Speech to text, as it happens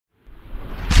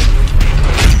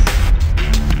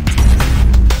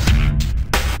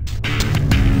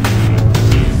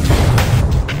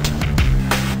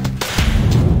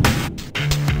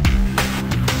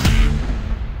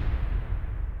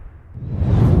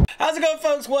How's it going,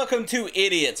 folks? Welcome to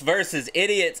Idiots versus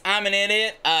Idiots. I'm an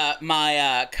idiot.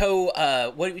 My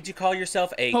what would you call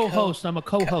yourself? A co-host. I'm a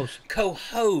co-host.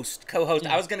 Co-host.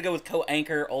 Yeah. I was gonna go with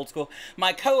co-anchor, old school.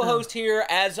 My co-host here,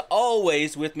 as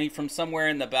always, with me from somewhere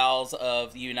in the bowels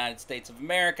of the United States of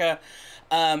America.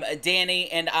 Danny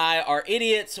and I are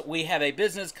idiots. We have a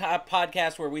business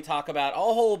podcast where we talk about a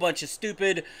whole bunch of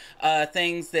stupid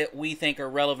things that we think are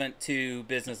relevant to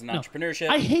business and entrepreneurship.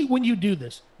 I hate when you do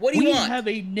this. What do you want? We have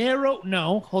a narrow...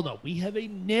 No, hold on. We have a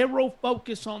narrow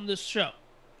focus on this show.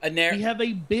 We have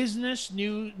a business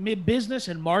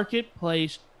and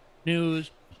marketplace news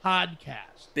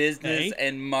podcast. Business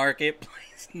and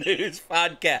marketplace news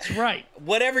podcast. That's right.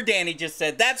 Whatever Danny just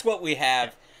said, that's what we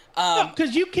have.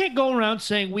 Because you can't go around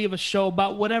saying we have a show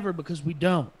about whatever, because we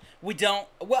don't. We don't.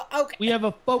 Well, okay. We have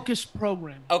a focused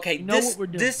program. Okay, we know what we're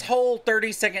doing. This whole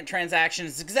 30-second transaction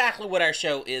is exactly what our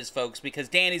show is, folks, because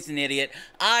Danny's an idiot.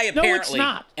 I apparently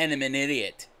am an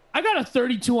idiot. I got a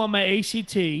 32 on my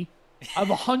ACT. I have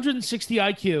 160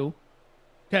 IQ.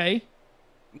 Okay?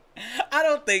 I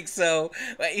don't think so.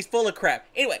 He's full of crap.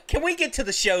 Anyway, can we get to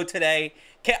the show today?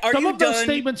 Some of those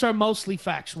statements are mostly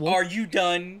factual. Are you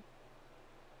done?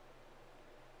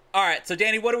 All right, so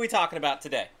Danny, what are we talking about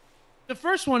today? The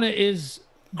first one is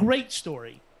great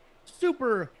story.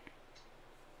 Super.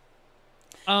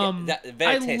 I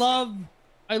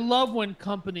love when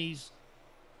companies.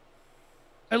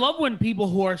 I love when people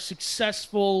who are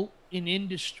successful in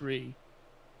industry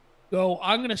go,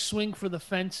 I'm going to swing for the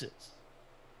fences.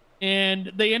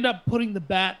 And they end up putting the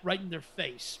bat right in their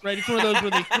face. Right? It's one of those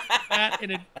where they put the bat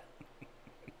and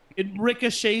it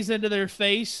ricochets into their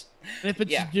face. And if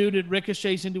it's a dude, it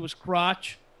ricochets into his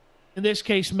crotch. In this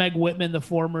case, Meg Whitman, the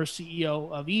former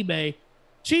CEO of eBay,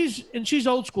 she's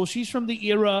old school. She's from the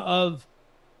era of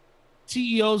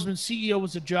CEOs when CEO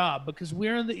was a job, because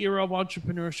we're in the era of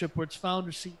entrepreneurship where it's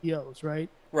founder CEOs, right?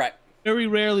 Right. Very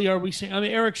rarely are we seeing. I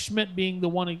mean, Eric Schmidt being the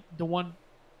one,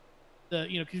 because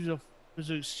he was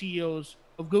a CEO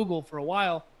of Google for a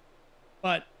while,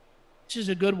 but this is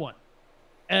a good one.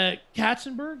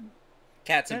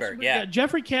 Katzenberg, yeah.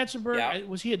 Jeffrey Katzenberg, yeah.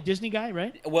 Was he a Disney guy,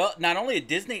 right? Well, not only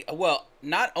just a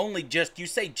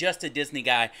Disney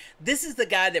guy. This is the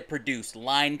guy that produced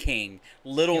Lion King,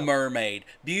 Little Mermaid,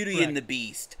 Beauty and the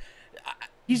Beast.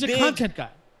 He's a content guy.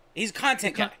 He's a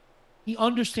content guy. He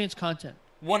understands content.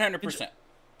 100%.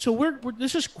 So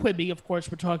this is Quibi, of course.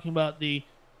 We're talking about the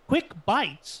quick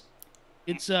bites.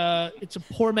 It's a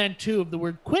portmanteau of the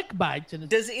word quick bites. And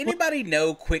does anybody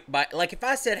know Quick Bite? Like, if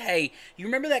I said, hey, you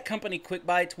remember that company Quick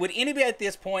Bites? Would anybody at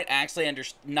this point actually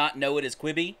not know it as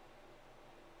Quibi?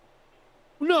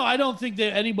 No, I don't think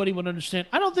that anybody would understand.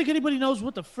 I don't think anybody knows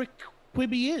what the frick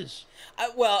Quibi is.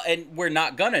 Well, and we're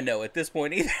not going to know at this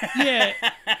point either. Yeah.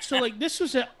 So, like, this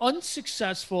was an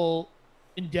unsuccessful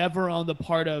endeavor on the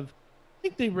part of, I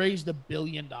think they raised $1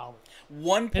 billion.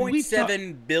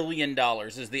 $1.7 billion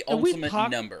is the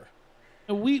ultimate number.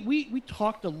 And we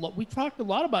talked a lot. We talked a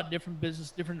lot about different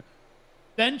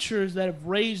ventures that have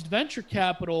raised venture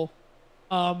capital,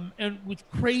 and with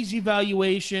crazy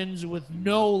valuations, with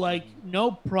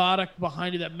no product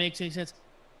behind it that makes any sense.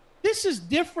 This is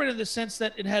different in the sense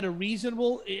that it had a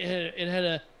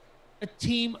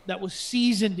team that was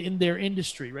seasoned in their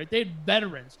industry, right? They had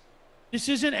veterans. This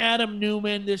isn't Adam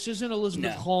Newman. This isn't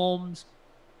Elizabeth Holmes.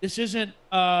 This isn't,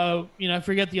 I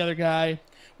forget the other guy.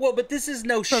 Well, but this is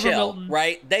no Trevor shell, Milton.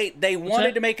 right? They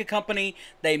wanted to make a company.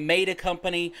 They made a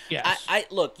company. Yes.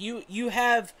 Look, you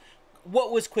have,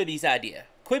 what was Quibi's idea?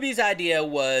 Quibi's idea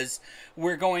was,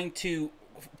 we're going to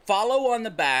follow on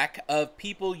the back of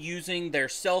people using their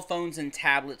cell phones and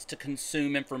tablets to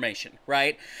consume information,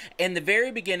 right? In the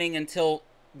very beginning, until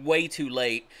way too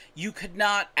late, you could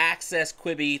not access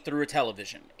Quibi through a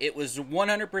television. It was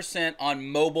 100% on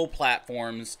mobile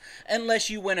platforms unless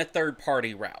you went a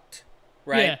third-party route,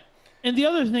 right? Yeah. And the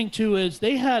other thing, too, is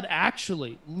they had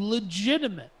actually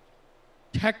legitimate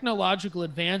technological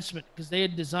advancement, because they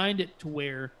had designed it to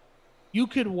where you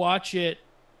could watch it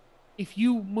if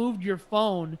you moved your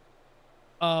phone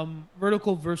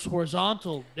vertical versus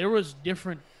horizontal. There was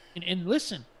different... And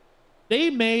listen, they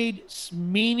made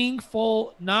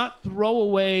meaningful, not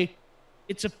throwaway.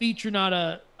 It's a feature,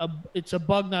 not it's a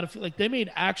bug, not a, like, they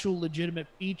made actual legitimate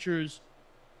features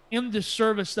in the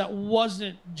service that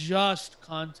wasn't just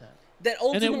content. That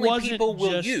ultimately people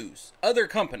will use. Other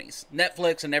companies,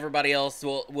 Netflix and everybody else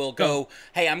will go,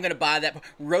 hey, I'm going to buy that.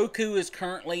 Roku is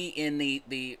currently in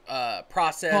the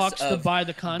process of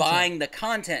buying the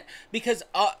content. Because,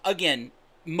 again,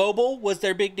 mobile was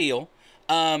their big deal.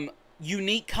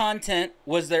 Unique content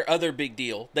was their other big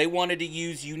deal. They wanted to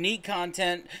use unique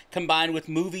content combined with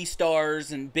movie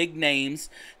stars and big names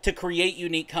to create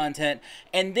unique content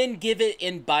and then give it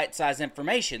in bite-sized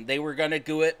information. They were going to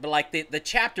do it like the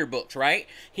chapter books, right?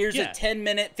 Here's a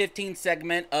 10-minute, 15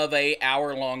 segment of a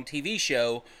hour-long TV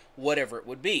show, whatever it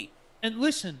would be. And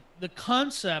listen, the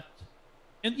concept,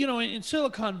 and you know, in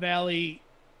Silicon Valley,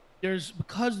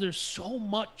 because there's so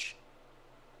much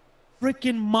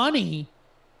freaking money.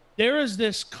 There is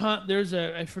this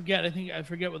I forget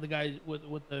what the guy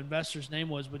what the investor's name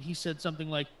was, but he said something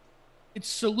like, it's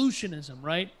solutionism,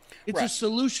 right? It's a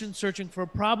solution searching for a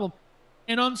problem.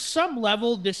 And on some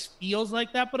level, this feels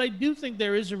like that, but I do think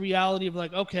there is a reality of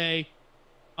like, okay,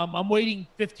 I'm waiting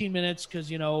 15 minutes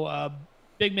because, you know,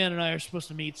 Big Man and I are supposed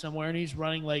to meet somewhere, and he's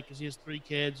running late because he has 3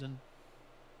 kids, and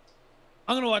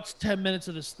I'm going to watch 10 minutes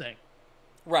of this thing.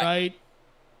 Right?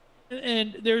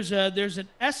 And there's an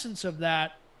essence of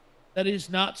that is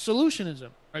not solutionism,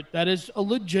 right? That is a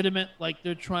legitimate, like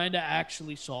they're trying to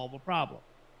actually solve a problem.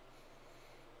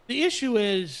 The issue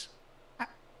is,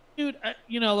 dude,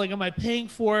 you know, like, am I paying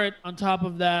for it on top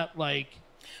of that? Like,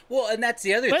 well, and that's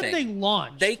the other thing. When they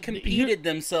launched, they competed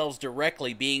themselves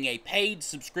directly, being a paid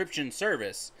subscription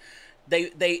service.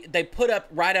 They put up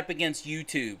right up against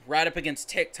YouTube, right up against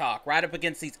TikTok, right up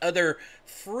against these other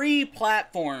free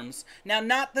platforms. Now,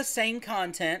 not the same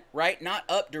content, right? Not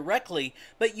up directly,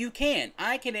 but you can.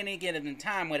 I can any given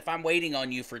time, if I'm waiting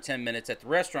on you for 10 minutes at the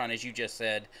restaurant, as you just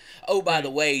said, oh, by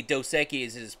the way, Dos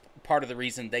Equis is part of the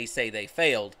reason they say they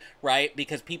failed, right?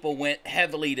 Because people went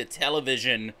heavily to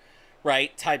television,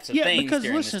 right, types of things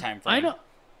during this time frame.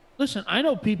 I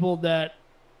know people that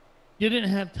didn't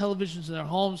have televisions in their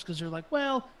homes because they're like,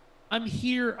 well, I'm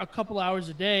here a couple hours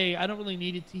a day. I don't really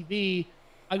need a TV.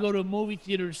 I go to a movie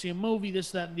theater to see a movie,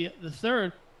 this, that, and the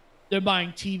third. They're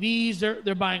buying TVs.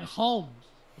 They're buying homes.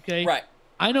 Okay. Right.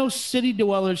 I know city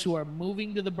dwellers who are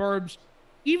moving to the burbs,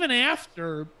 even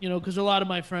after, you know, because a lot of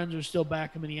my friends are still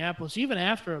back in Minneapolis, even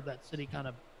after that city kind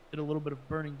of did a little bit of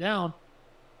burning down.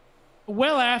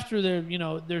 Well, after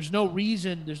there's no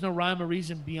rhyme or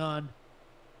reason beyond.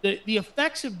 The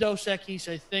effects of Dos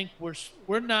Equis, I think,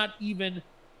 we're not even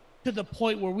to the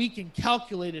point where we can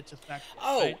calculate its effect.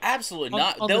 Oh, right? Absolutely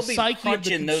not. They'll be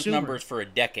crunching those numbers for a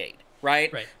decade,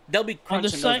 right? They'll be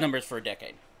crunching those numbers for a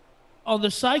decade. On the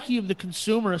psyche of the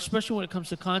consumer, especially when it comes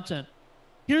to content,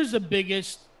 here's the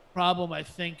biggest problem I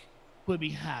think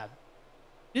Quibi had.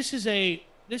 This is a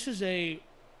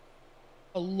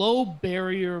low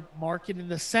barrier market in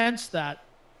the sense that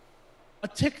a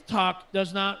TikTok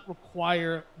does not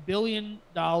require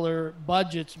billion-dollar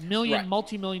budgets,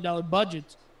 multi-million-dollar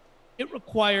budgets. It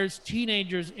requires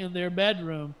teenagers in their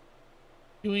bedroom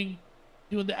doing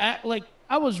the act. Like,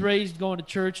 I was raised going to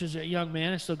church as a young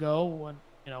man. I still go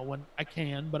when I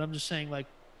can, but I'm just saying, like,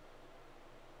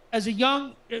 as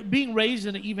being raised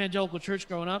in an evangelical church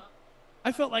growing up,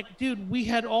 I felt like, dude, we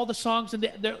had all the songs and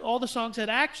all the songs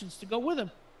had actions to go with them.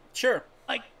 Sure.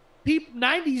 Like,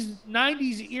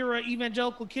 90s era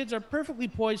evangelical kids are perfectly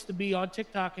poised to be on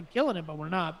TikTok and killing it, but we're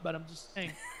not. But I'm just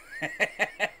saying.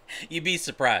 You'd be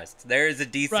surprised. There is a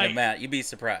decent amount. You'd be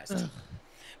surprised.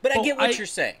 But I get what you're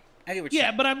saying.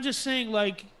 Yeah, but I'm just saying,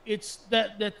 like, it's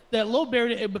that low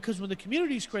barrier, because when the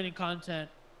community's creating content,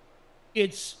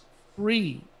 it's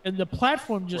free, and the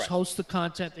platform just hosts the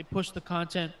content. They push the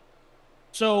content.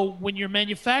 So when you're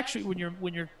manufacturing, when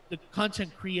you're the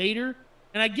content creator.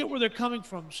 And I get where they're coming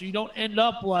from. So you don't end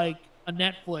up like a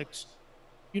Netflix.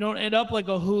 You don't end up like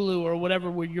a Hulu or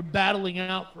whatever, where you're battling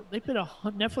out.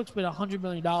 Netflix paid $100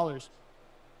 million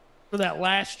for that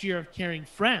last year of carrying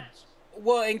Friends.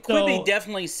 Well, and Quibi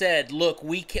definitely said, look,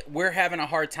 we're having a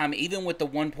hard time, even with the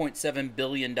 $1.7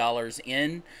 billion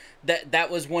in.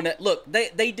 That was one of, look,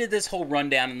 they did this whole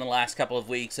rundown in the last couple of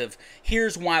weeks of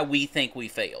here's why we think we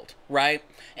failed, right?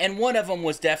 And one of them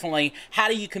was definitely, how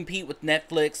do you compete with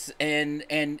Netflix and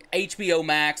HBO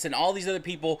Max and all these other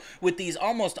people with these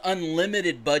almost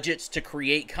unlimited budgets to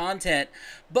create content?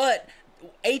 But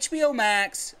HBO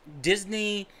Max,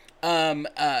 Disney,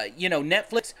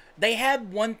 Netflix, they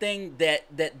had one thing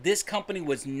that this company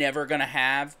was never going to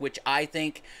have, which I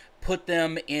think put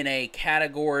them in a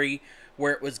category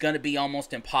where it was going to be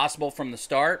almost impossible from the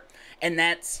start, and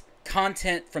that's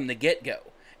content from the get-go.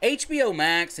 HBO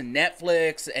Max and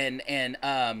Netflix and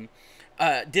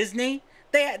Disney,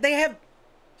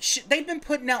 they've been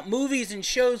putting out movies and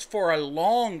shows for a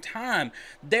long time.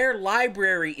 Their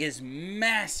library is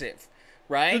massive,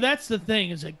 right? So that's the thing,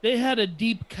 is like they had a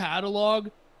deep catalog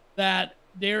that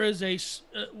there is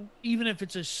even if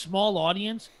it's a small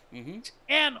audience, it's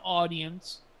an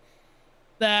audience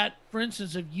that, for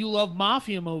instance, if you love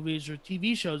mafia movies or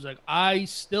TV shows, like I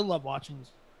still love watching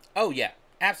this. Oh yeah,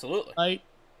 absolutely. Right,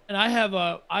 and I have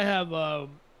a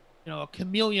a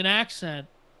chameleon accent.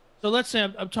 So let's say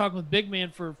I'm talking with Big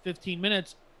Man for 15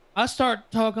 minutes. I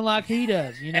start talking like he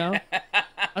does,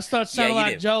 I start sounding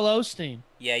like Joel Osteen.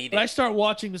 Yeah, you do. But I start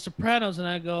watching The Sopranos and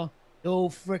I go, oh,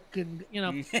 frickin',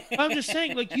 I'm just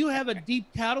saying, like, you have a deep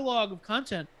catalog of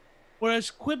content,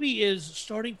 whereas Quibi is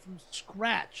starting from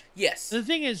scratch. Yes. And the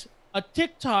thing is, a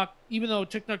TikTok, even though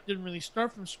TikTok didn't really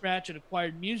start from scratch, it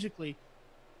acquired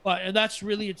Musical.ly, and that's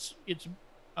really its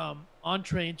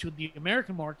entree into the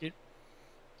American market.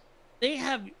 They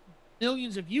have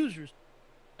millions of users,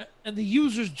 and the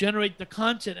users generate the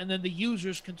content, and then the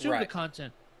users consume the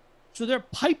content. So their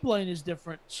pipeline is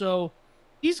different. So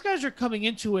these guys are coming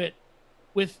into it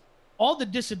with all the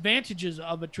disadvantages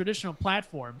of a traditional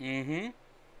platform,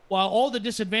 while all the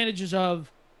disadvantages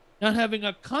of not having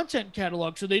a content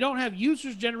catalog. So they don't have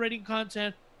users generating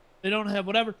content. They don't have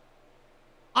whatever.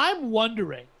 I'm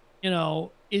wondering, do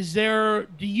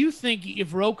you think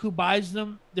if Roku buys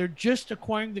them, they're just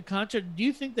acquiring the content? Do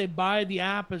you think they buy the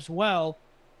app as well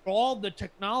for all the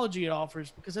technology it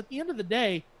offers? Because at the end of the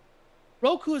day,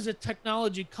 Roku is a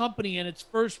technology company, and its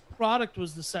first product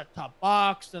was the set-top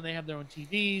box. Then they have their own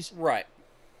TVs. Right.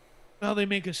 Now they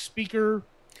make a speaker.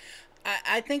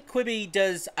 I think Quibi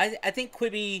does. I think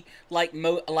Quibi, like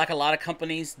a lot of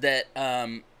companies that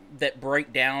that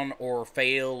break down or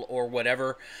fail or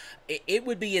whatever, it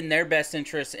would be in their best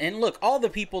interest. And look, all the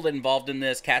people that involved in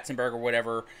this, Katzenberg or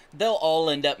whatever, they'll all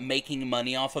end up making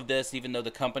money off of this, even though the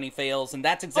company fails. And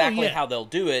that's exactly how they'll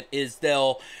do it. Is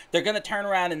they're going to turn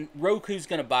around and Roku's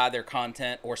going to buy their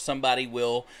content, or somebody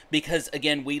will, because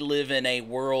again, we live in a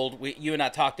world. You and I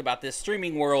talked about this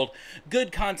streaming world,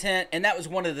 good content, and that was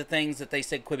one of the things that they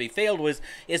said Quibi failed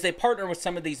is they partner with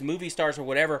some of these movie stars or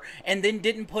whatever, and then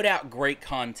didn't put out great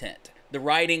content. The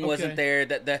writing wasn't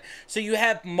there. So you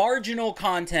have marginal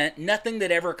content, nothing that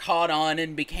ever caught on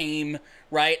and became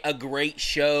a great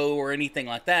show or anything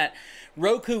like that.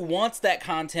 Roku wants that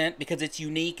content because it's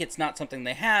unique. It's not something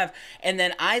they have. And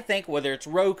then I think whether it's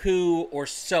Roku or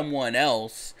someone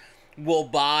else will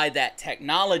buy that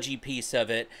technology piece of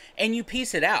it, and you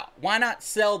piece it out. Why not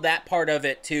sell that part of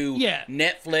it to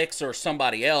Netflix or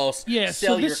somebody else?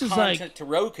 Sell your content to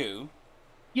Roku.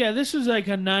 Yeah, this is like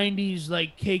a 90s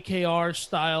like KKR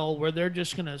style where they're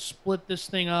just going to split this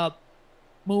thing up,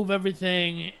 move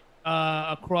everything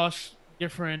across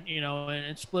different,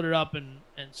 and split it up and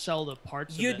sell the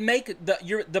parts of it. Make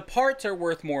the parts are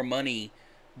worth more money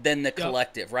than the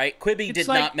collective, right? Quibi did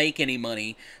not make any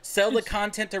money. Sell the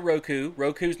content to Roku.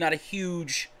 Roku's not a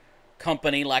huge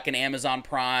company like an Amazon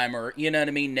Prime or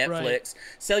Netflix.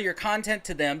 Sell your content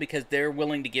to them because they're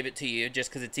willing to give it to you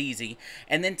just because it's easy,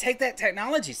 and then take that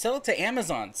technology, sell it to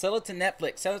Amazon, sell it to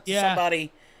Netflix, sell it to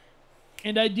somebody.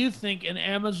 And I do think an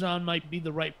Amazon might be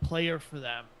the right player for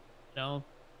them,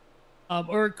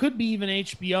 or it could be even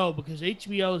HBO, because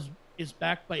HBO is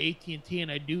backed by AT&T, and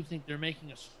I do think they're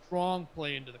making a strong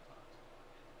play into the content.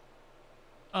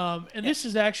 And this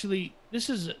is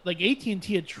like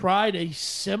AT&T had tried a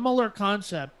similar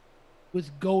concept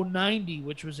with Go 90,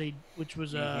 which was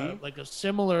like a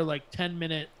similar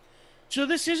 10-minute. So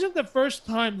this isn't the first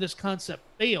time this concept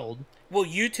failed. Well,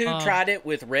 YouTube tried it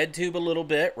with RedTube a little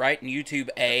bit, right? And YouTube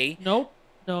A. Nope.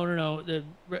 No. The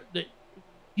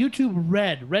YouTube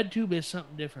Red. RedTube is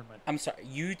something different. I'm sorry.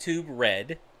 YouTube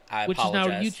Red. Which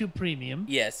apologize. is now YouTube Premium.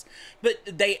 Yes. But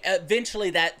they eventually,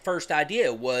 that first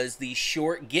idea was the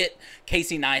short, get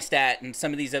Casey Neistat and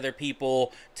some of these other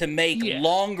people to make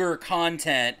longer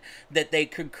content that they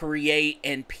could create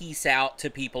and piece out to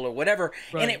people or whatever.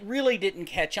 Right. And it really didn't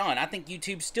catch on. I think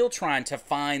YouTube's still trying to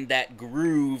find that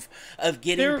groove of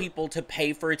getting people to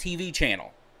pay for a TV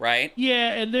channel. Right?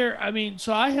 Yeah, and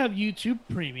so I have YouTube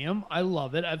Premium. I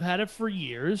love it. I've had it for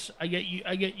years. I get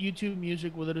YouTube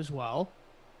Music with it as well.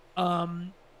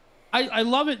 I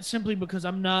love it simply because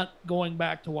I'm not going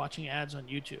back to watching ads on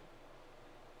YouTube.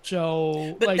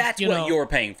 So, but that's what you're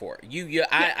paying for.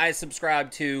 I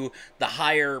subscribe to the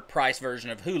higher price version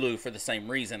of Hulu for the same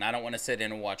reason. I don't want to sit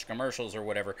in and watch commercials or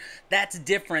whatever. That's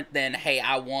different than, hey,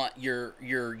 I want your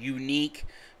unique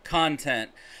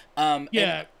content.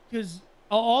 Because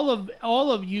all of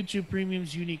YouTube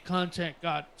Premium's unique content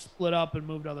got split up and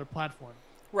moved to other platforms.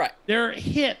 Right. Their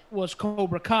hit was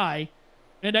Cobra Kai.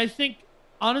 And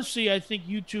honestly, I think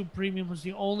YouTube Premium was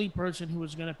the only person who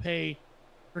was going to pay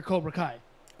for Cobra Kai.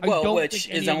 Which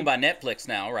is owned by Netflix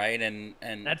now, right? And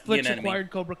Netflix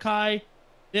acquired Cobra Kai.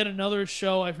 They had another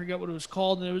show, I forget what it was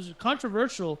called, and it was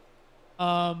controversial.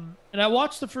 And I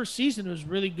watched the first season. It was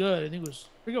really good. I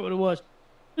forget what it was.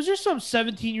 There's just some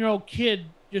 17-year-old kid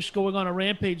just going on a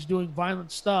rampage doing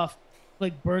violent stuff,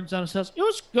 like burns down his house. It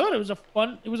was good. It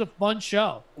was a fun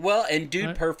show. Well, and Dude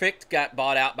right? Perfect got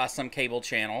bought out by some cable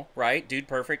channel, right? Dude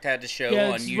Perfect had to show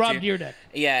on it's YouTube. Rob Dyrdek.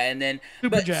 Yeah, and then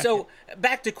so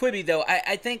back to Quibi though,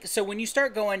 I think so when you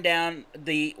start going down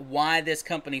the why this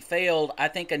company failed, I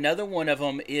think another one of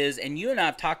them is, and you and I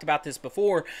have talked about this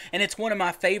before, and it's one of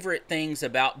my favorite things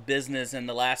about business in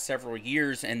the last several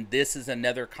years, and this is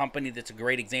another company that's a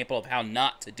great example of how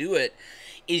not to do it,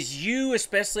 is you,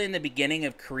 especially in the beginning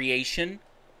of creation,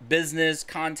 business,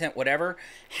 content, whatever,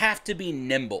 have to be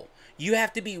nimble. You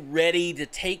have to be ready to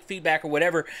take feedback or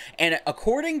whatever. And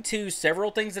according to several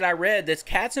things that I read, this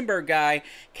Katzenberg guy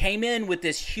came in with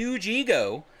this huge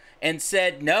ego and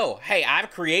said, no, hey, I've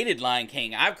created Lion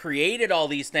King. I've created all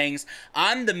these things.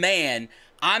 I'm the man.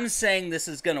 I'm saying this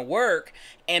is going to work.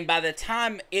 And by the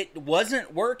time it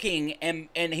wasn't working, and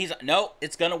he's like, no,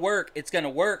 it's going to work. It's going to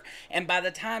work. And by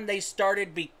the time they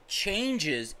started be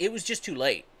changes, it was just too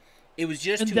late. It was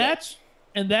just too late.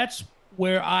 And that's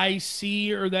where I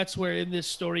see, or that's where in this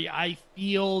story I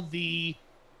feel the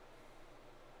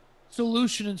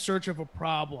solution in search of a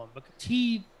problem.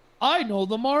 Because I know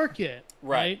the market,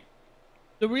 right?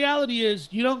 The reality is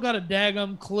you don't got a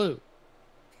daggum clue.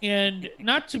 And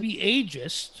not to be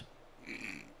ageist,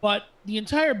 but the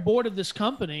entire board of this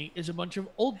company is a bunch of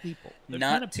old people. They're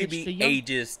not to be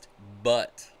ageist,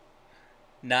 but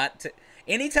not to.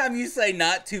 Anytime you say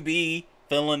not to be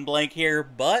fill in blank here,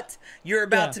 but you're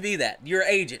about to be that. You're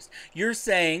ageist. You're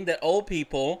saying that old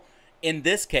people, in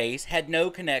this case, had no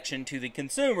connection to the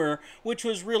consumer, which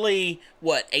was really,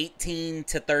 what, 18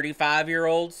 to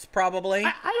 35-year-olds, probably?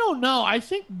 I don't know. I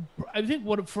think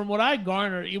from what I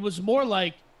garnered, it was more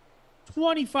like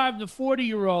 25 to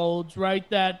 40-year-olds, right,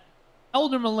 that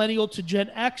elder millennial to Gen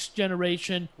X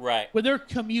generation, right, where they're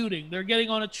commuting, they're getting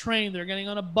on a train, they're getting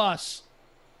on a bus,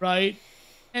 right?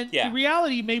 And the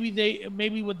reality,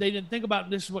 maybe what they didn't think about,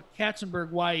 and this is what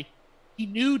Katzenberg, why he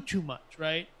knew too much,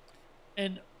 right?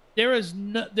 And there is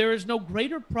no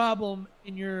greater problem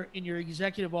in your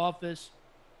executive office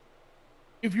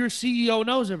if your CEO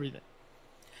knows everything.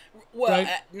 Well, right?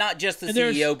 Not just the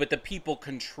CEO, but the people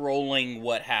controlling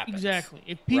what happens. Exactly.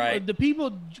 If people, the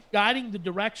people guiding the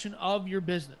direction of your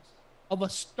business, of a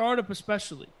startup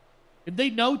especially, if they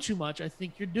know too much, I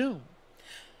think you're doomed.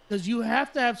 Because you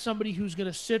have to have somebody who's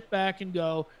going to sit back and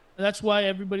go, and that's why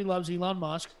everybody loves Elon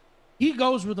Musk. He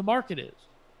goes where the market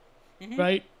is,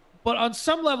 right? But on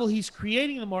some level, he's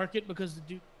creating the market because the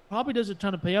dude probably does a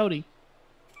ton of peyote.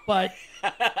 But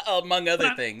among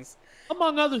other things.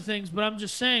 Among other things, but I'm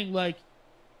just saying, like,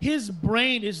 his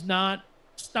brain is not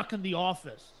stuck in the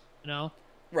office, you know?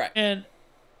 Right. And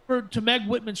to Meg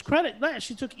Whitman's credit,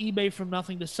 she took eBay from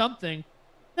nothing to something.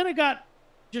 Then it got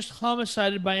just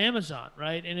homicided by Amazon,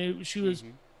 right? And she was,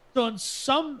 so in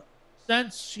some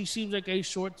sense, she seems like a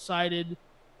short-sighted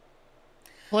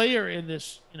player in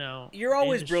this, you know. You're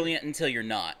always brilliant until you're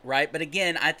not, right? But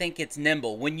again, I think it's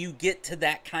nimble. When you get to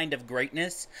that kind of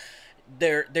greatness,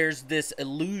 there's this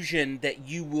illusion that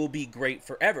you will be great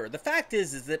forever. The fact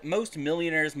is that most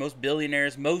millionaires, most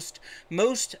billionaires, most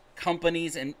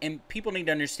companies, and people need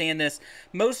to understand this,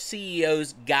 most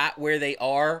CEOs got where they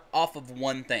are off of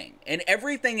one thing. And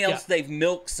everything else they've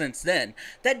milked since then.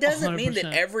 That doesn't 100%. Mean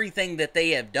that everything that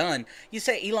they have done, you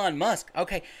say Elon Musk,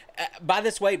 okay, by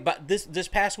this way, but this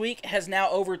past week has now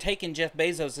overtaken Jeff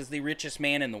Bezos as the richest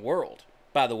man in the world,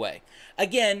 by the way.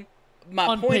 Again,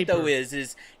 my point, though,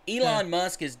 is Elon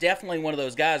Musk is definitely one of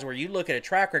those guys where you look at a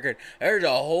track record, there's a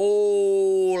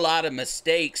whole lot of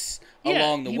mistakes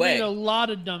along the way. He made a lot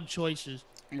of dumb choices.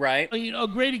 Right. You know, a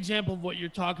great example of what you're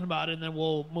talking about, and then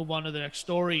we'll move on to the next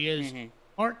story, is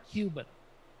Mark Cuban.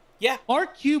 Yeah.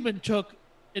 Mark Cuban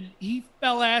he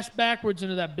fell ass backwards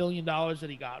into that $1 billion that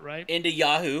he got, right? Into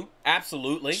Yahoo.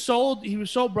 Absolutely. He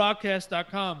was sold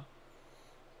broadcast.com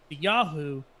to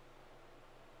Yahoo.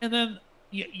 And then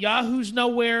Yahoo's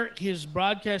nowhere. His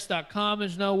broadcast.com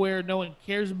is nowhere. No one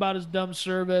cares about his dumb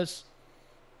service.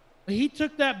 But he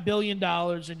took that $1 billion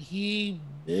and he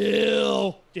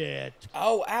milked it.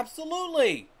 Oh,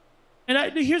 absolutely.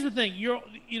 And here's the thing.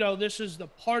 This is the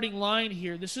parting line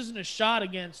here. This isn't a shot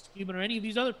against Cuban or any of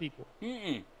these other people.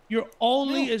 You're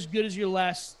only as good as your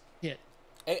last hit.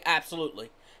 Absolutely.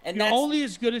 And you're only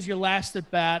as good as your last at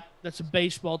bat. That's a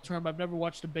baseball term. I've never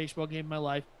watched a baseball game in my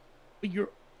life. But you're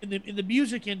in the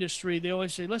music industry, they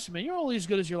always say, listen, man, you're only as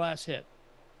good as your last hit.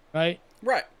 Right?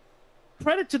 Right.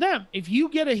 Credit to them. If you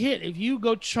get a hit, if you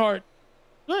go chart,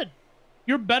 good.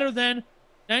 You're better than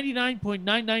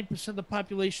 99.99% of the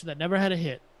population that never had a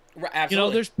hit. Right, absolutely. You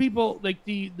know, there's people like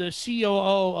the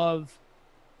COO of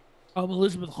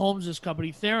Elizabeth Holmes'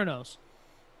 company, Theranos.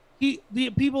 The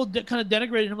people kind of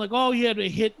denigrated him, like, oh, he had a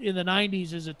hit in the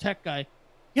 90s as a tech guy.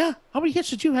 Yeah, how many hits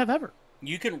did you have ever?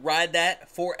 You can ride that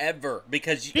forever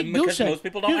because Big Goose Egg. most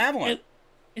people don't have one.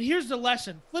 And here's the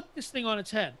lesson. Flip this thing on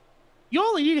its head. You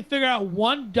only need to figure out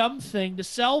one dumb thing to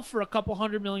sell for a couple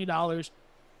 $100 million,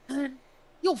 and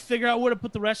you'll figure out where to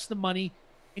put the rest of the money,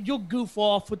 and you'll goof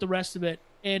off with the rest of it.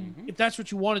 And if that's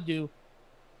what you want to do,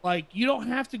 like, you don't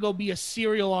have to go be a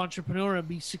serial entrepreneur and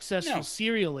be successful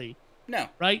serially. No.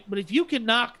 Right? But if you can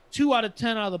knock 2 out of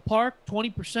 10 out of the park,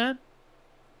 20%, you're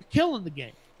killing the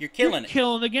game. You're killing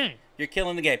the game. You're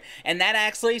killing the game. And that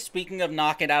actually, speaking of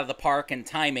knocking it out of the park and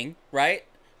timing, right,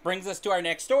 brings us to our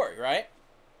next story, right?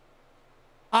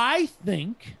 I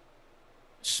think,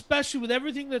 especially with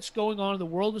everything that's going on in the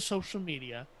world of social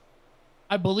media,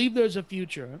 I believe there's a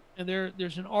future. And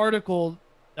there's an article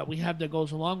that we have that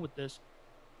goes along with this,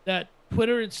 that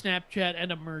Twitter and Snapchat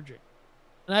end up merging.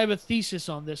 And I have a thesis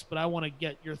on this, but I want to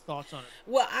get your thoughts on it.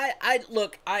 Well,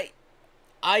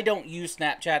 I don't use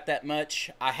Snapchat that much.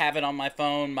 I have it on my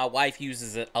phone. My wife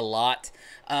uses it a lot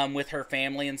with her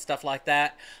family and stuff like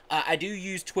that. I do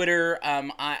use Twitter.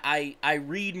 I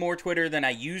read more Twitter than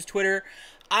I use Twitter.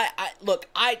 I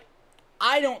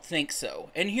don't think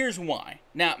so, and here's why.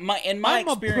 Now, I'm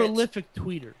a prolific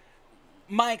tweeter.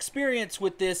 My experience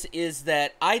with this is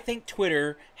that I think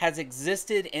Twitter has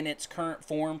existed in its current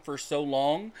form for so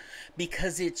long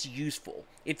because it's useful.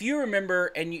 If you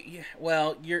remember, and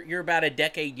you're about a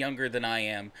decade younger than I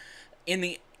am, in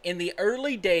the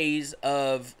early days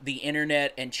of the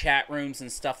internet and chat rooms and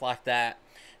stuff like that,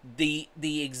 the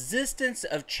existence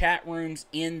of chat rooms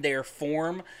in their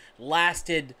form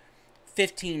lasted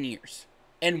 15 years.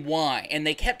 And why? And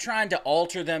they kept trying to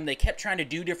alter them. They kept trying to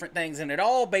do different things. And it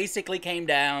all basically came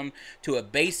down to a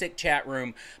basic chat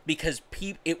room because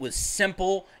it was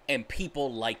simple and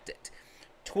people liked it.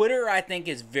 Twitter, I think,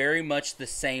 is very much the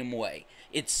same way.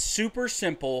 It's super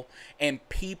simple and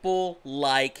people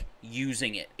like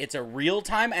using it. It's a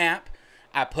real-time app.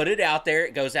 I put it out there.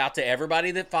 It goes out to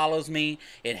everybody that follows me.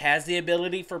 It has the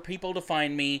ability for people to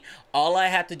find me. All I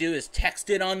have to do is text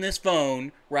it on this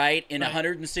phone, right, in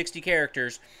 160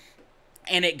 characters,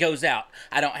 and it goes out.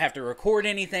 I don't have to record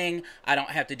anything. I don't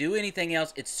have to do anything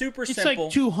else. It's super simple. It's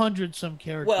like 200 some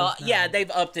characters. Well, now. Yeah,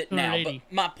 they've upped it now. But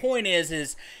my point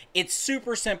is it's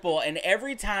super simple, and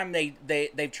every time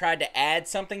they've tried to add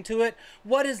something to it,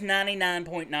 what does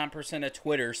 99.9% of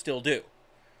Twitter still do?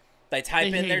 They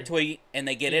type in their tweet, and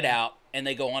they get it out, and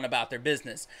they go on about their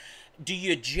business.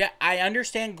 I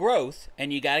understand growth,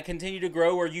 and you got to continue to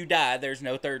grow or you die. There's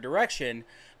no third direction.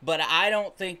 But I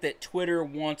don't think that Twitter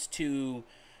wants to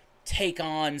take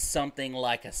on something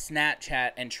like a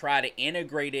Snapchat and try to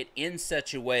integrate it in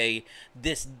such a way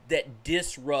that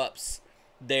disrupts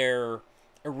their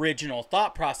original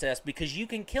thought process, because you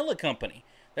can kill a company.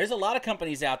 There's a lot of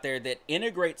companies out there that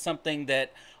integrate something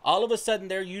that all of a sudden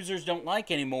their users don't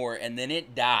like anymore, and then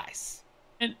it dies.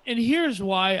 And here's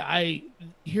why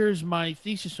here's my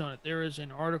thesis on it. There is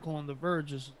an article on The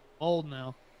Verge, is old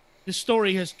now. The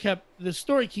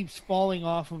story keeps falling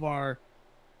off of our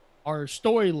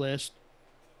story list.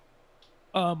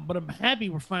 But I'm happy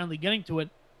we're finally getting to it.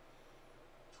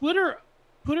 Twitter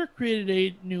created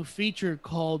a new feature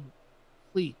called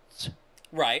Fleets.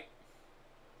 Right.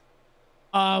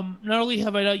 Not only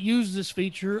have I not used this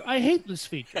feature, I hate this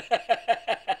feature.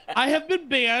 I have been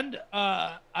banned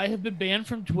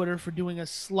from Twitter for doing a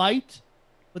slight,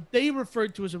 what they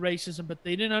referred to as a racism, but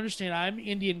they didn't understand. I'm an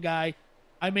Indian guy.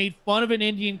 I made fun of an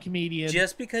Indian comedian.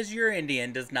 Just because you're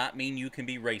Indian does not mean you can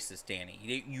be racist, Danny.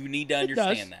 You need to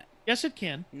understand that. Yes, it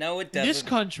can. No, it doesn't. In this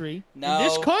country. No. In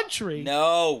this country.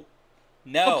 No.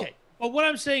 Okay. But what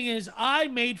I'm saying is I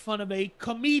made fun of a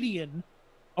comedian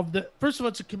first of all,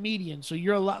 it's a comedian, so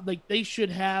you're allowed, like, they should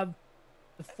have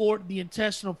the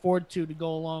intestinal fortitude to go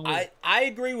along with it. I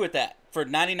agree with that for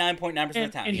 99.9% of the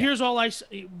time. And here's all I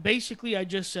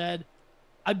just said,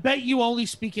 I bet you only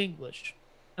speak English.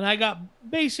 And I got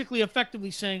basically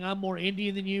effectively saying I'm more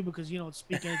Indian than you because you don't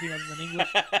speak anything other than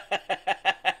English.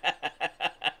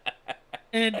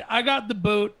 And I got the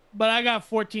boot, but I got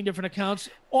 14 different accounts,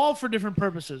 all for different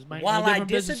purposes. While I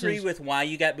disagree with why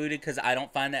you got booted, because I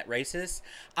don't find that racist,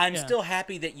 I'm still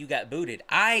happy that you got booted.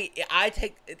 I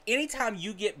take anytime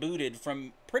you get booted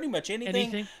from pretty much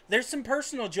anything, there's some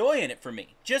personal joy in it for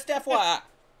me. Just FYI.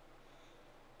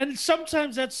 And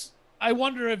sometimes I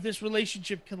wonder if this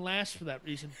relationship can last for that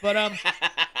reason. But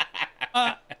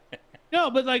no,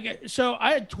 but so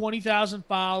I had 20,000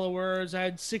 followers. I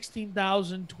had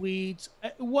 16,000 tweets.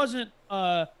 It wasn't,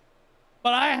 but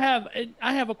I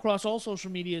have across all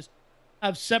social medias I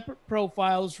have separate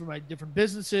profiles for my different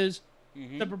businesses,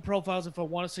 Mm-hmm. separate profiles if I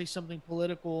want to say something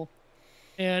political.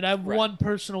 And I have Right. one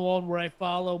personal one where I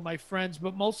follow my friends,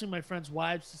 but mostly my friends'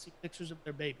 wives to see pictures of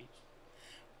their babies.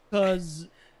 Because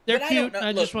they're But I cute, don't know. and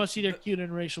I Look, just want to see their cute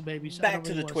interracial babies. I back don't to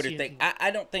really the want Twitter see thing. anything.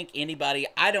 I don't think anybody.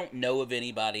 I don't know of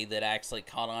anybody that actually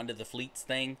caught on to the fleets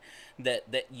thing,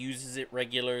 that uses it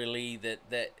regularly.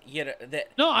 That you know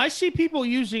that. No, I see people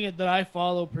using it that I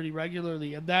follow pretty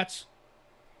regularly, and that's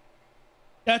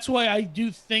why I do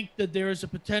think that there is a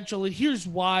potential. Here's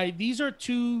why: these are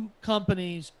two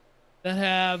companies that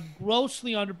have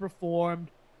grossly underperformed,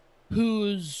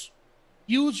 whose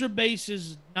user base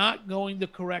is not going the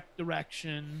correct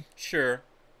direction. Sure.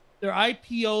 Their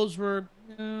IPOs were.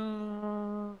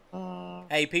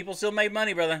 Hey, people still made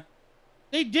money, brother.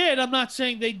 They did. I'm not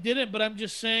saying they didn't, but I'm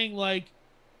just saying like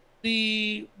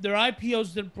their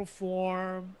IPOs didn't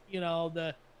perform. You know,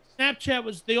 the Snapchat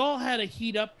was. They all had a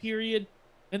heat up period,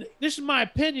 and this is my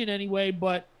opinion anyway.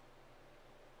 But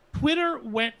Twitter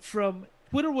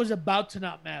was about to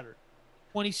not matter,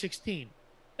 2016.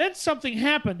 Then something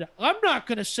happened. I'm not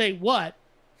going to say what.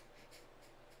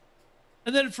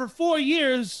 And then for 4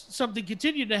 years, something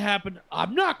continued to happen.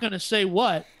 I'm not going to say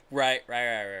what. Right.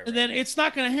 And then it's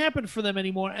not going to happen for them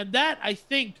anymore. And that, I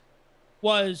think, it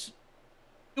was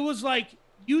like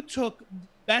you took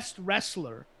best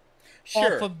wrestler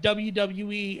off of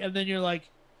WWE, and then you're like,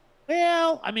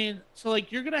 well, I mean, so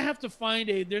like you're going to have to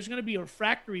there's going to be a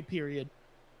refractory period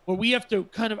where we have to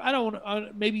kind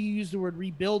of, maybe you use the word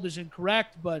rebuild is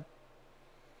incorrect, but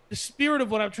the spirit of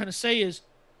what I'm trying to say is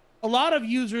a lot of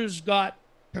users got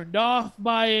turned off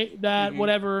by that,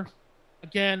 whatever.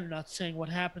 Again, I'm not saying what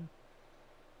happened,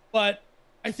 but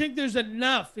I think there's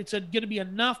enough. It's going to be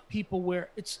enough people where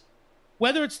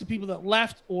whether it's the people that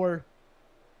left or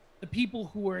the people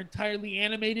who were entirely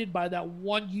animated by that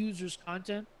one user's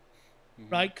content,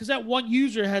 right? Because that one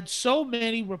user had so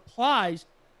many replies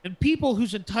and people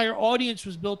whose entire audience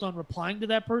was built on replying to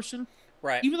that person,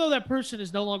 right? Even though that person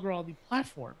is no longer on the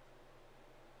platform,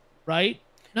 right?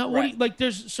 Now, right.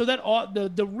 there's so that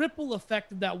the ripple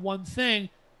effect of that one thing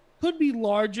could be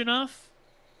large enough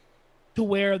to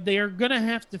where they're gonna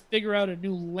have to figure out a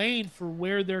new lane for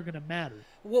where they're gonna matter.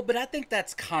 Well, but I think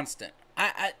that's constant.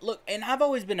 I look, and I've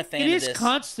always been a fan of this. It is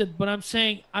constant, but I'm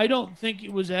saying I don't think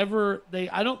it was ever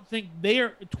I don't think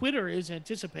Twitter is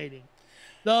anticipating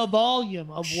the volume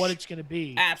of what it's going to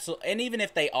be. Absolutely. And even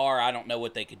if they are, I don't know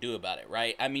what they could do about it,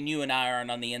 right? I mean, you and I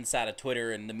aren't on the inside of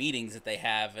Twitter and the meetings that they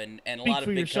have and a lot of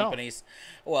big companies.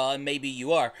 Well, and maybe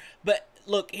you are. But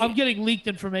look, I'm getting leaked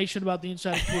information about the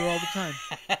inside of Twitter all the time.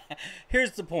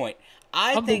 Here's the point.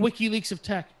 I'm the WikiLeaks of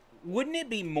tech. Wouldn't it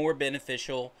be more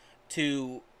beneficial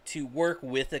to work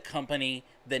with a company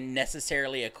than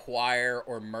necessarily acquire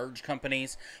or merge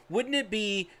companies? Wouldn't it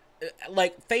be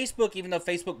like Facebook, even though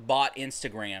Facebook bought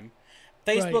Instagram,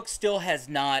 Facebook still has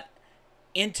not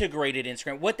integrated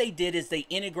Instagram. What they did is they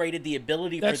integrated the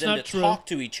ability for them to talk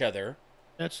to each other.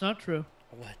 That's not true.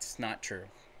 What's not true?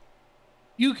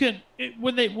 You can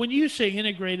when you say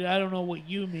integrated, I don't know what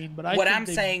you mean, but what I'm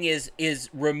saying is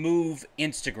remove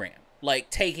Instagram.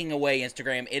 Like taking away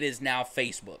Instagram, it is now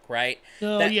Facebook, right?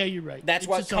 No, yeah, you're right. That's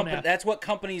what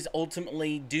companies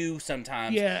ultimately do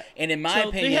sometimes. Yeah, and in my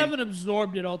opinion, they haven't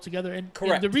absorbed it altogether. And,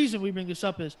 correct. And the reason we bring this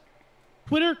up is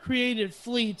Twitter created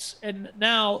fleets, and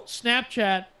now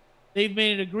Snapchat, they've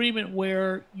made an agreement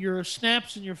where your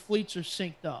snaps and your fleets are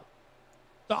synced up.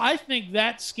 So I think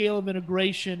that scale of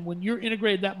integration, when you're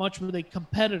integrated that much with a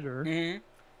competitor,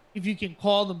 if you can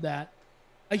call them that,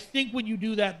 I think when you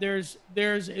do that, there's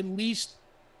at least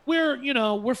we're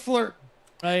flirting,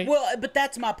 right? Well, but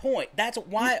that's my point. That's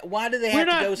why do they have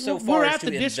to go so far as to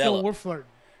envelop? We're at the disco. We're flirting,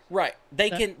 right? They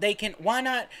can. Why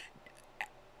not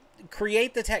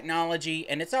create the technology,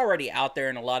 and it's already out there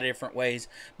in a lot of different ways.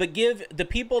 But give the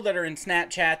people that are in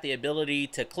Snapchat the ability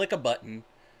to click a button,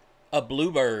 a blue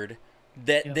bird,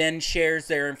 that then shares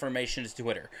their information to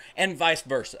Twitter, and vice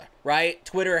versa, right?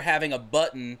 Twitter having a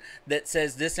button that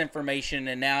says this information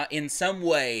and now in some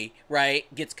way,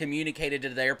 right, gets communicated to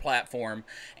their platform,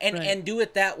 and do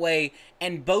it that way,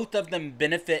 and both of them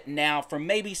benefit now from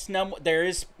maybe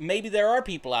there are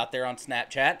people out there on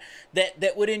Snapchat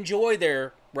that would enjoy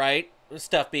their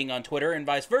stuff being on Twitter and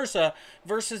vice versa,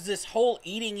 versus this whole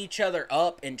eating each other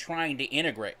up and trying to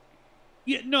integrate.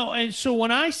 Yeah, no, and so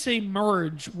when I say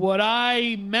merge, what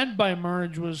I meant by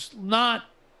merge was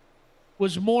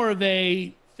more of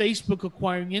a Facebook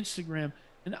acquiring Instagram.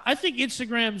 And I think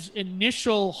Instagram's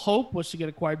initial hope was to get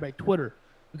acquired by Twitter.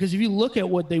 Because if you look at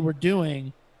what they were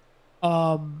doing,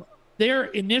 their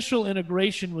initial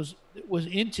integration was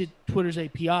into Twitter's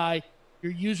API.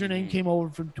 Your username came over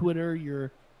from Twitter.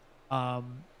 Your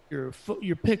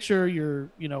picture,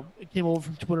 it came over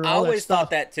from Twitter. I always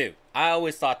thought that too.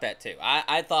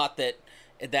 I thought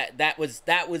that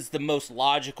was the most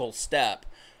logical step.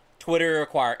 Twitter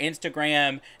acquire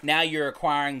Instagram. Now you're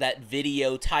acquiring that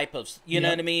video type of, you know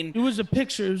what I mean? It was a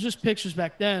picture. It was just pictures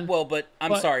back then. Well, but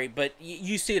I'm sorry, but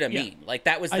you see what I mean? Like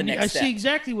that was the next step. I see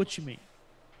exactly what you mean.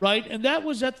 Right? And that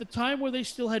was at the time where they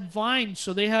still had Vine,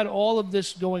 so they had all of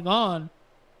this going on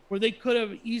where they could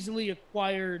have easily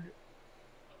acquired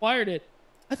it.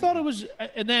 I thought it was,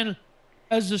 and then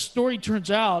as the story turns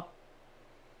out,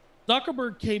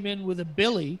 Zuckerberg came in with a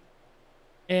Billy,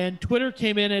 and Twitter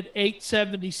came in at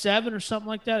 $877 or something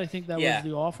like that. I think that was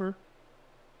the offer.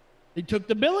 They took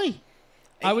the Billy.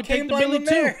 I would take the Billy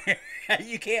too.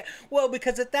 You can't. Well,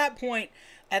 because at that point,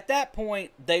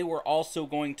 they were also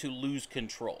going to lose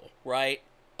control, right,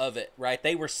 of it, right?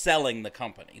 They were selling the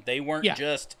company. They weren't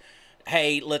just,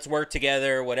 hey, let's work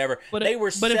together or whatever. They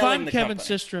were selling the company. But if I'm Kevin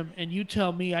Systrom and you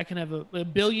tell me I can have a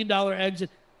 $1 billion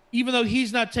exit, even though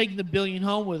he's not taking the $1 billion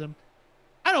home with him,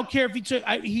 I don't care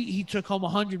if he took home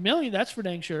 $100 million. That's for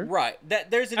dang sure. Right.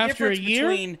 There's a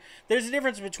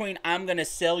difference between I'm going to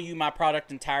sell you my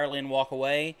product entirely and walk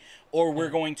away, or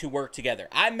we're going to work together.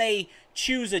 I may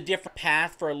choose a different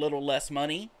path for a little less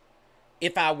money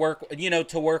if I work,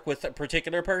 to work with a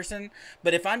particular person.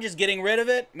 But if I'm just getting rid of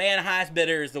it, man, highest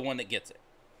bidder is the one that gets it.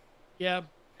 Yeah,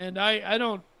 and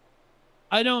and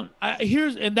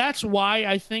that's why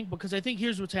I think, because I think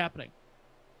here's what's happening.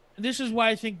 And this is why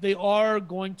I think they are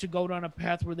going to go down a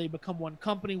path where they become one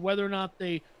company. Whether or not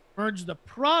they merge the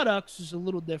products is a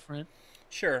little different.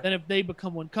 Sure. Than if they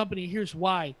become one company. Here's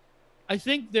why. I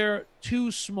think they're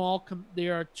two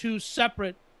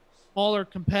separate, smaller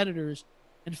competitors.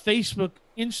 And Facebook,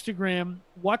 Instagram,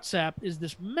 WhatsApp is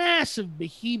this massive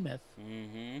behemoth.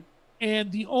 Mm-hmm.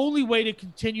 And the only way to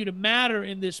continue to matter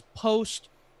in this post,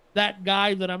 that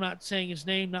guy that I'm not saying his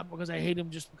name, not because I hate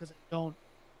him, just because I don't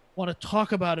want to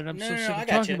talk about it. I'm so sick of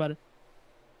talking about it.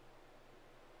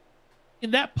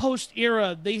 In that post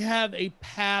era, they have a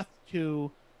path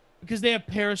to, because they have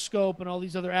Periscope and all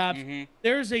these other apps,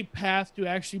 there's a path to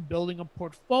actually building a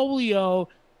portfolio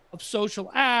of social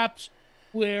apps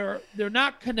where they're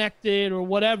not connected or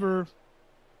whatever,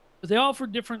 but they offer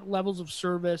different levels of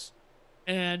service.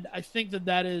 And I think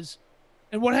that is,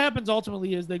 and what happens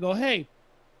ultimately is they go, hey,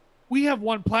 we have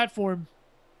one platform,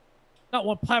 not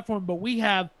one platform, but we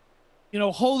have,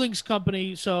 holdings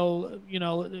company. So,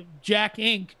 Jack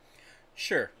Inc.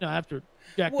 Sure. After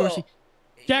Jack Dorsey.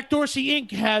 Jack Dorsey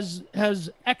Inc. has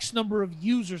X number of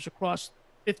users across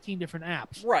 15 different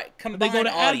apps. Right. They go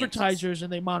to advertisers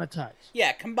and they monetize.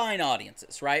 Yeah, combine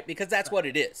audiences, right? Because that's what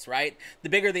it is, right? The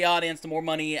bigger the audience, the more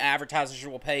money advertisers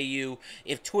will pay you.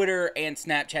 If Twitter and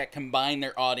Snapchat combine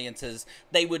their audiences,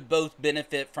 they would both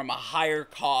benefit from a higher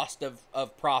cost of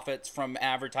profits from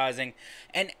advertising.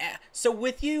 And so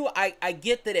with you, I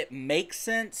get that it makes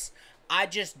sense. I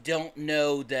just don't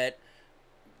know that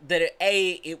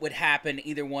it would happen,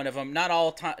 either one of them. Not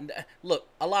all time. Look,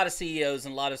 a lot of CEOs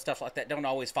and a lot of stuff like that don't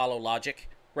always follow logic,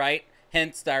 right?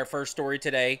 Hence our first story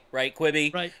today, right?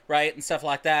 Quibi, right? And stuff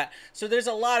like that. So there's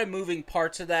a lot of moving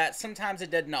parts of that. Sometimes they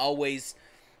don't always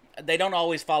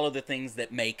follow the things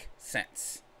that make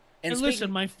sense. And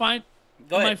listen, my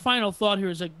final thought here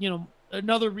is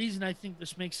another reason I think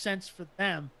this makes sense for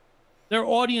them. Their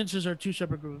audiences are two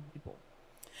separate groups of people.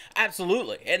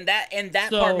 Absolutely, and that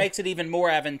part makes it even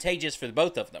more advantageous for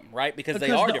both of them, right? Because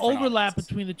they are different overlap audiences.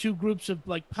 Between the two groups of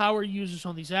power users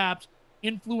on these apps,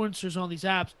 influencers on these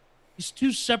apps, these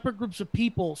two separate groups of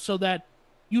people, so that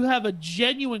you have a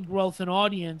genuine growth in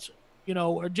audience,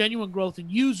 or genuine growth in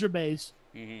user base,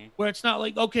 where it's not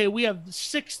like, okay, we have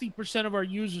 60% of our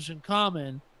users in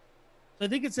common. So I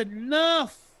think it's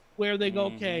enough where they go,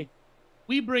 okay,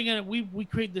 we bring in, we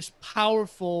create this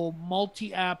powerful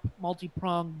multi-app,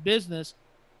 multi-pronged business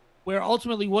where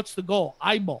ultimately what's the goal?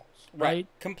 Eyeballs, right?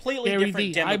 Completely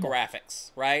different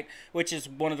demographics, right? Which is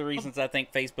one of the reasons I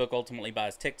think Facebook ultimately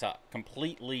buys TikTok.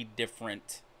 Completely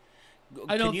different.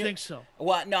 I don't think so.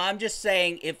 Well, no, I'm just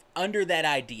saying if under that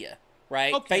idea,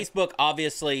 right? Okay. Facebook,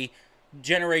 obviously,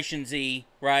 Generation Z,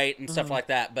 right? And stuff like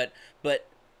that. But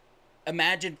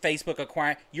imagine Facebook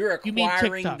acquiring, you're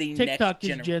acquiring the next TikTok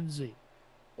is Gen Z.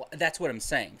 Well, that's what I'm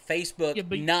saying.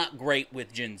 Facebook, not great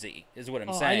with Gen Z, is what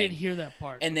I'm saying. I didn't hear that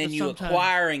part. And then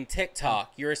acquiring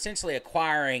TikTok, you're essentially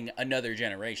acquiring another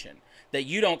generation that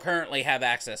you don't currently have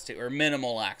access to or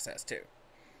minimal access to.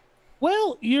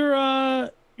 Well,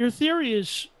 your theory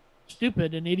is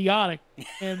stupid and idiotic,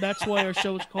 and that's why our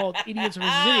show is called Idiots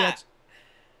versus Idiots.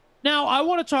 Now, I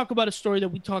want to talk about a story that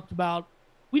we talked about.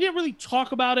 We didn't really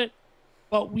talk about it,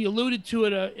 but we alluded to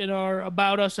it in our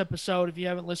About Us episode. If you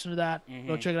haven't listened to that,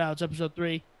 go check it out. It's episode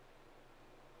 3.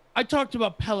 I talked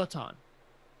about Peleton.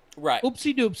 Right.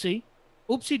 Oopsie doopsie.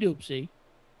 Oopsie doopsie.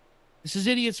 This is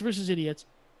idiots versus idiots.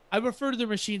 I refer to their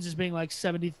machines as being like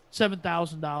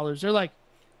 $77,000. They're like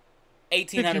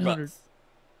 $1,800.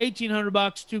 $1,800,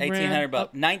 $2,000.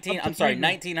 $1,800. I'm sorry,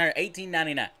 $1,900.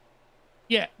 $1,899.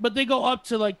 Yeah, but they go up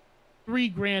to like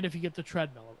 $3,000 if you get the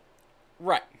treadmill.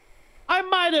 Right. I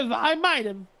might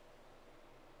have.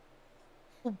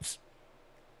 Oops.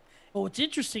 But what's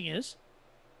interesting is,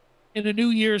 in a New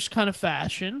Year's kind of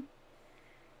fashion,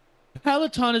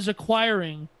 Peloton is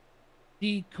acquiring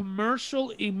the commercial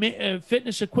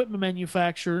fitness equipment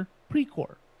manufacturer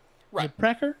Precor. Right.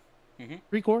 Precor?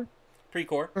 Precor?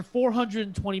 Precor. For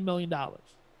 $420 million.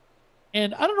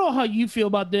 And I don't know how you feel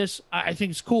about this. I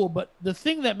think it's cool, but the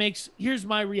thing that here's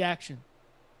my reaction.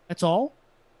 That's all?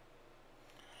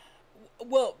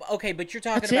 Well, okay, but you're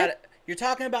talking about it. You're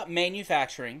talking about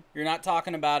manufacturing. You're not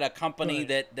talking about a company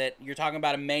that you're talking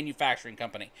about a manufacturing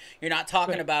company. You're not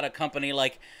talking about a company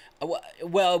like,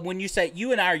 well, when you say,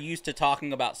 you and I are used to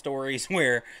talking about stories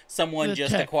where someone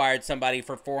just acquired somebody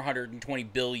for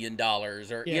 $420 billion or,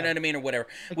 you know what I mean, or whatever,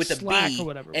 like with Slack a B, or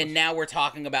whatever and now we're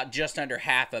talking about just under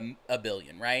half a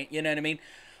billion, right? You know what I mean?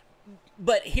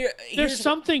 But there's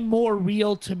something more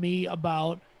real to me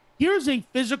about, here's a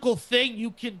physical thing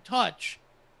you can touch.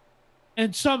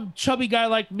 And some chubby guy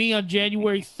like me on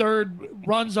January 3rd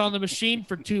runs on the machine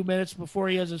for 2 minutes before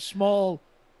he has a small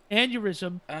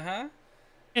aneurysm.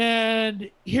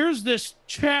 And here's this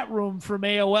chat room from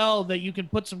AOL that you can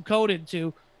put some code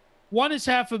into. One is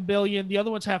 $500 million. The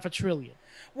other one's $500 billion.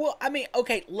 Well, I mean,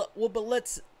 okay, but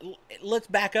let's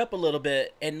back up a little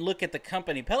bit and look at the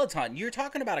company Peloton. You're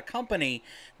talking about a company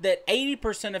that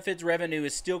 80% of its revenue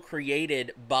is still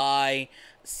created by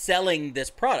selling this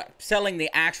product, selling the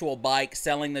actual bike,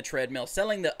 selling the treadmill,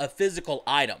 selling a physical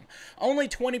item. Only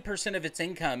 20% of its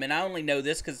income, and I only know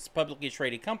this because it's a publicly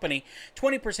traded company,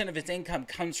 20% of its income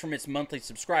comes from its monthly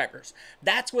subscribers.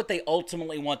 That's what they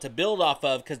ultimately want to build off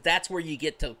of, because that's where you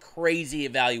get to crazy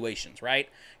evaluations, right?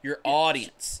 Your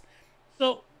audience.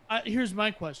 So here's my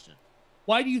question.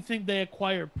 Why do you think they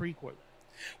acquired Precor?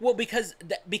 Well, because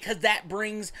that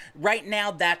brings, right now,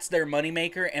 that's their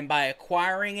moneymaker, and by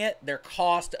acquiring it, their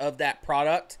cost of that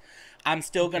product, I'm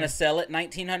still going to sell it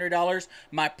 $1,900.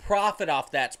 My profit off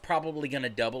that's probably going to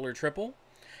double or triple.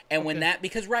 And when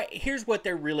because here's what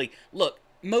they're really, look,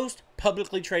 most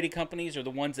publicly traded companies, or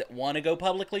the ones that want to go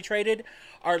publicly traded,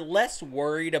 are less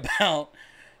worried about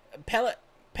Peleton,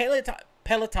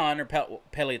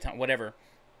 whatever.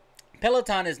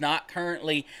 Peloton is not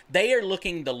currently, they are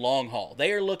looking the long haul.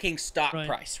 They are looking stock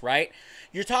price, right?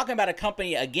 You're talking about a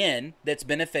company, again, that's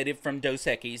benefited from Dos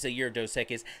Equis, a year of Dos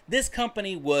Equis. This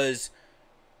company was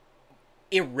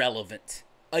irrelevant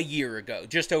a year ago,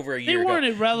 just over a year ago. They weren't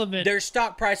irrelevant. Their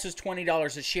stock price was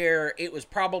 $20 a share. It was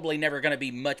probably never going to be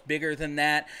much bigger than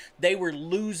that. They were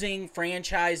losing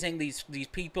franchising these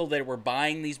people that were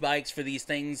buying these bikes for these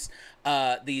things,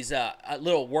 these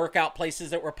little workout places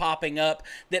that were popping up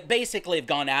that basically have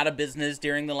gone out of business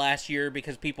during the last year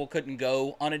because people couldn't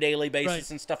go on a daily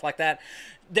basis and stuff like that.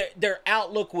 Their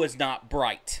outlook was not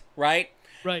bright, right?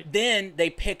 Right. Then they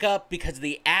pick up because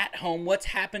the at-home. What's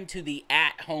happened to the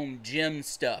at-home gym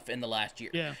stuff in the last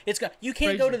year? Yeah, you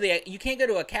can't go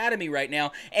to Academy right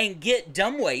now and get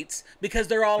dumb weights because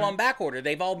they're all on back order.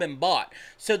 They've all been bought,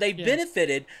 so they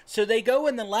benefited. So they go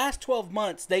in the last 12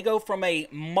 months. They go from a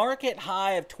market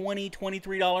high of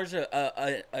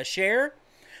 $23 a share.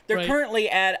 They're currently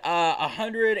at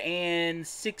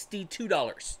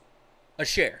 $162 a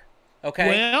share.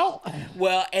 Okay.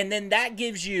 Well, and then that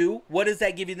gives you, what does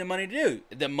that give you the money to do?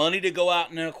 The money to go out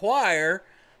and acquire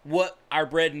what our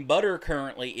bread and butter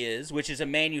currently is, which is a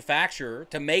manufacturer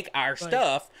to make our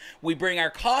stuff. We bring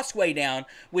our costs way down,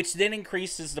 which then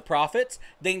increases the profits,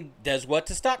 then does what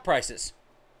to stock prices?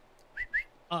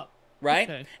 Up. Right?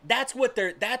 Okay. That's what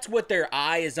their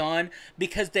eye is on,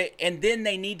 because then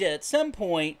they need to at some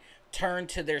point turn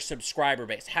to their subscriber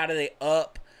base. How do they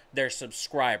up their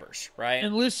subscribers, right?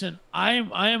 And listen, I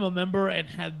am a member and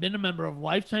have been a member of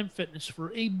Lifetime Fitness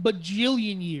for a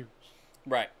bajillion years.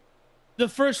 Right. The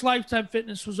first Lifetime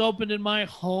Fitness was opened in my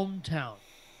hometown.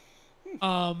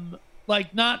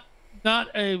 Like not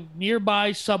a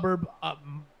nearby suburb,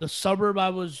 the suburb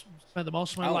I spent the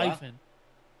most of my life in.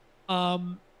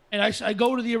 And I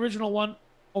go to the original one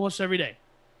almost every day.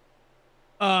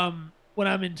 When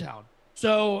I'm in town.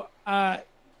 So,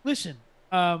 listen,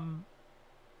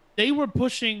 they were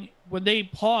pushing when they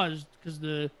paused because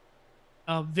the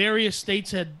various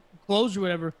states had clothes or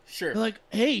whatever. Sure. They're like,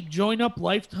 hey, join up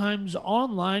Lifetime's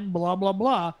online, blah, blah,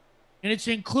 blah. And it's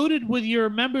included with your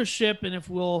membership. And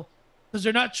because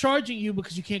they're not charging you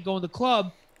because you can't go in the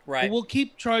club. Right. But we'll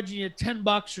keep charging you $10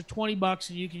 or $20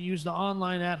 and you can use the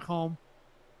online at home.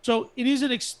 So it is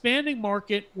an expanding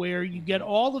market where you get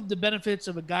all of the benefits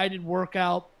of a guided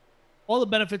workout, all the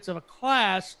benefits of a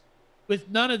class with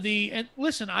none of and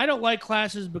listen, I don't like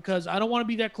classes because I don't want to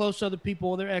be that close to other people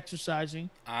while they're exercising.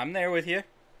 I'm there with you.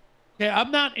 Okay,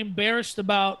 I'm not embarrassed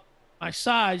about my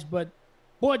size, but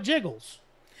boy, it jiggles,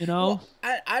 you know?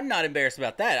 Well, I'm not embarrassed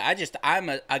about that. I'm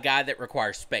a guy that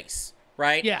requires space.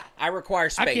 Right? Yeah. I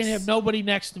require space. I can't have nobody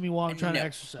next to me while I'm trying to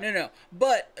exercise. No.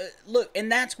 But look,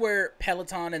 and that's where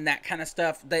Peloton and that kind of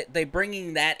stuff, they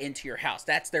bringing that into your house.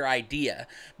 That's their idea.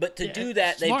 But to do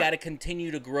that, they've got to continue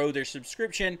to grow their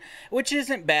subscription, which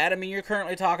isn't bad. I mean, you're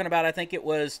currently talking about, I think it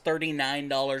was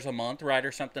 $39 a month, right?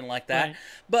 Or something like that. Right.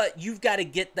 But you've got to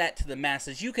get that to the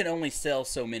masses. You can only sell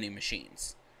so many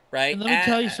machines, right? And let me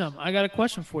tell you something. I got a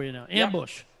question for you now.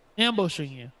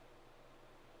 Ambushing you.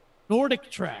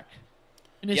 Nordic Track.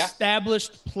 An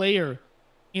established player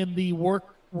in the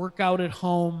workout at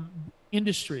home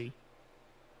industry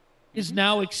is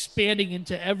now expanding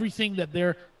into everything that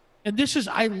they're, and this is,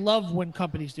 I love when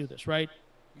companies do this, right?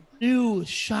 New,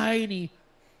 shiny,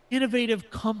 innovative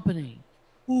company.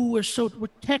 Ooh, we're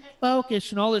tech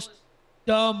focused and all this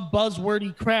dumb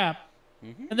buzzwordy crap.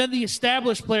 And then the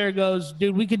established player goes,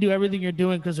 dude, we can do everything you're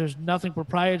doing because there's nothing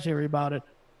proprietary about it.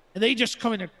 And they just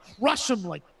come in and crush them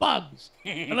like bugs.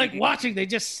 And like watching, they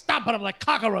just stomp on them like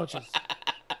cockroaches.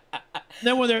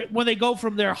 Then when they go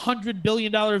from their $100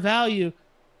 billion value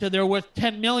to they're worth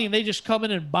 $10 million, they just come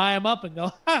in and buy them up and go,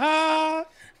 ha ha.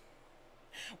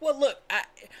 Well, look,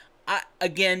 I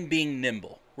again being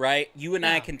nimble, right? You and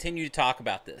I continue to talk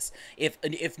about this.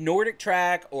 If Nordic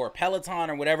Track or Peloton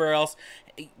or whatever else,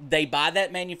 they buy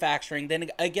that manufacturing, then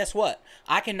guess what?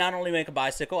 I can not only make a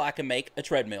bicycle, I can make a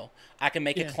treadmill. I can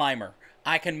make a climber.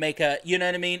 I can make a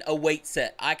weight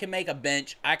set. I can make a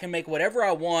bench. I can make whatever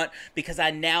I want because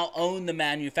I now own the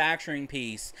manufacturing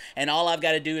piece. And all I've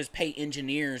got to do is pay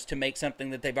engineers to make something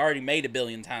that they've already made a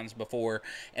billion times before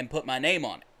and put my name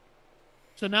on it.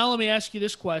 So now let me ask you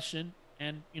this question,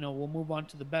 and we'll move on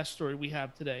to the best story we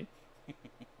have today.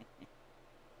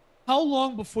 How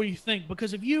long before you think?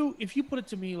 Because if you put it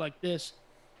to me like this,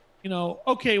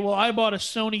 okay, well, I bought a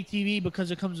Sony TV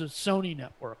because it comes with Sony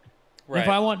Network. Right. If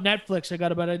I want Netflix, I got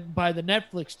to buy the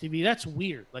Netflix TV. That's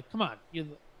weird. Like, come on,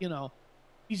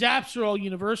 these apps are all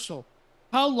universal.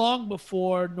 How long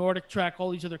before Nordic Track,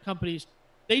 all these other companies,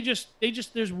 they just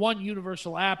there's one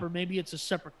universal app, or maybe it's a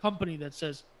separate company that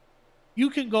says you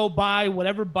can go buy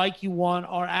whatever bike you want.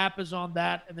 Our app is on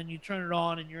that, and then you turn it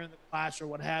on and you're in the class or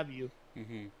what have you.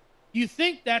 Mm-hmm. Do you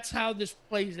think that's how this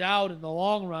plays out in the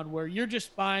long run, where you're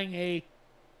just buying a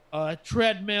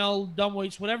treadmill, dumb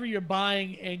weights, whatever you're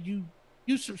buying, and you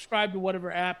subscribe to whatever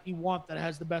app you want that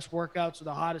has the best workouts or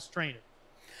the hottest trainer?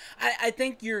 I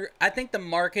think the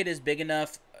market is big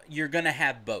enough. You're gonna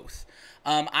have both.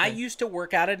 I used to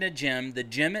work out at a gym. The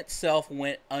gym itself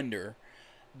went under.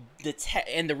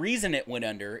 And the reason it went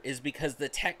under is because the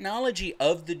technology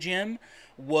of the gym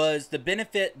was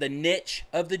the niche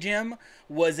of the gym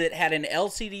was it had an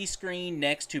LCD screen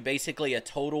next to basically a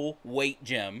total weight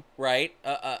gym, right?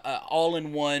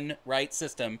 All-in-one, right,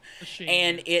 system.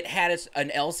 And it had an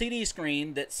LCD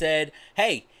screen that said,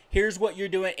 hey, here's what you're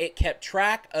doing. It kept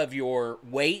track of your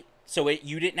weight. So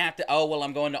you didn't have to, oh, well,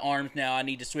 I'm going to arms now, I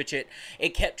need to switch it.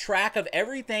 It kept track of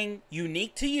everything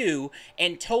unique to you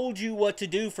and told you what to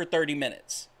do for 30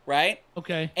 minutes, right?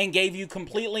 Okay. And gave you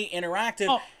completely interactive.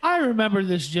 Oh, I remember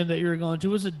this gym that you were going to.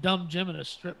 It was a dumb gym in a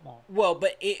strip mall. Well,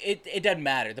 but it doesn't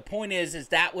matter. The point is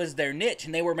that was their niche,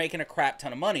 and they were making a crap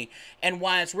ton of money. And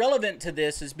why it's relevant to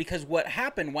this is because what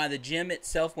happened, why the gym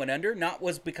itself went under, not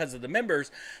was because of the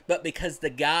members, but because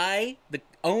the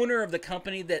owner of the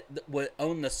company that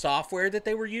owned the software that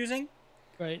they were using,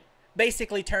 right,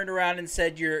 basically turned around and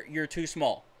said, you're too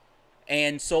small,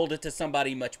 and sold it to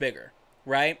somebody much bigger,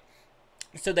 right?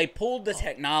 So they pulled the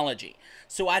technology.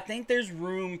 So I think there's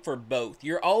room for both.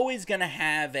 You're always going to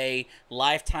have a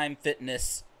Lifetime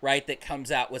Fitness, right, that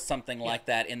comes out with something like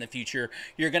that in the future.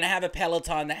 You're going to have a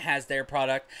Peloton that has their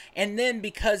product. And then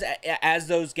because as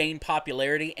those gain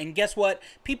popularity, and guess what?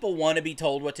 People want to be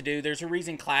told what to do. There's a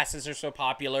reason classes are so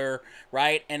popular,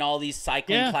 right? And all these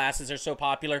cycling classes are so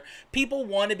popular. People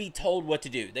want to be told what to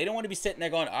do. They don't want to be sitting there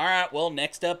going, all right, well,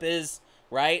 next up is...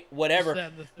 right? Whatever.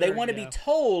 They want to be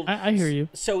told. I hear you.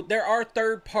 So there are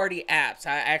third-party apps.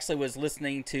 I actually was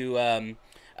listening to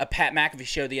Pat McAfee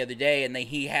show the other day, and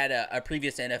he had a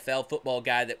previous NFL football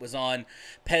guy that was on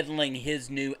peddling his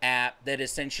new app that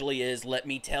essentially is, let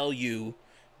me tell you,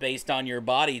 based on your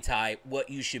body type, what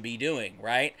you should be doing,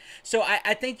 right? So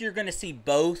I think you're going to see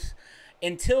both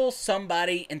until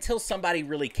somebody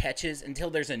really catches, until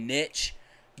there's a niche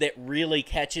that really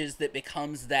catches, that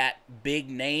becomes that big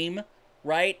name,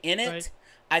 right, in it. Right.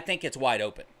 I think it's wide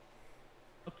open.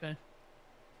 Okay.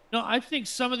 No, I think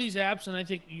some of these apps, and I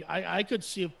think I could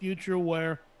see a future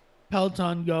where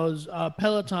Peloton goes,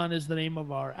 Peleton is the name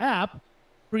of our app,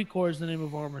 Precor is the name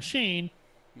of our machine,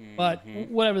 but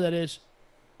whatever that is.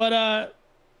 But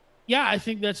yeah, I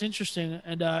think that's interesting,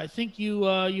 and I think you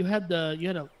had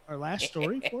our last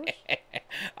story for us.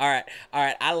 All right.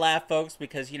 I laugh, folks,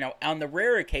 because on the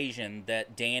rare occasion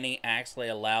that Danny actually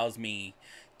allows me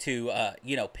to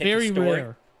pick a story.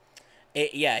 Rare.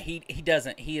 He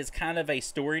doesn't. He is kind of a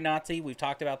story Nazi. We've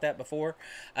talked about that before.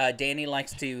 Danny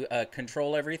likes to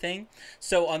control everything.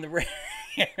 So on the rare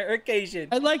occasion,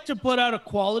 I'd like to put out a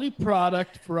quality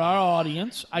product for our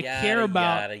audience. I care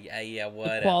about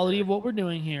the quality of what we're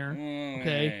doing here.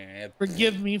 Okay,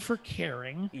 forgive me for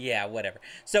caring. Yeah, whatever.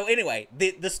 So anyway,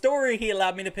 the story, he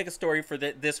allowed me to pick a story for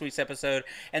this week's episode,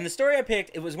 and the story I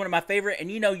picked, it was one of my favorite.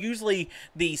 And usually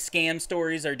the scam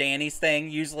stories are Danny's thing.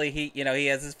 Usually he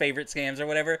has his favorite scams or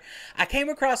whatever. I came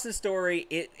across this story.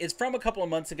 It's from a couple of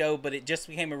months ago, but it just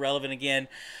became irrelevant again.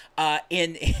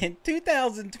 In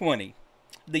 2020,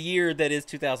 the year that is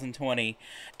 2020,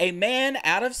 a man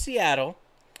out of Seattle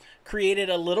created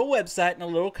a little website and a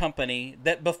little company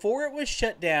that, before it was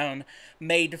shut down,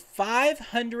 made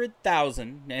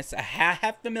 $500,000, that's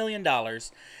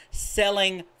 $500,000,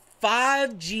 selling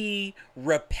 5G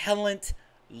repellent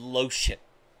lotion.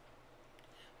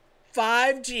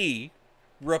 5G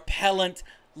repellent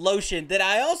lotion that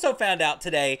I also found out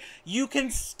today you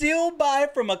can still buy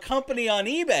from a company on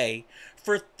eBay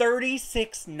for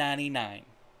 $36.99.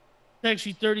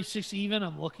 Actually, $36 even.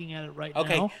 I'm looking at it right now.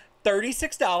 Okay,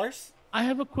 $36. I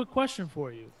have a quick question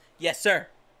for you. Yes, sir.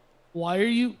 Why are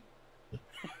you...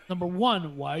 Number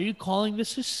one, why are you calling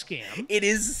this a scam? It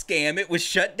is a scam. It was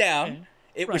shut down. Okay.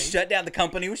 It was shut down. The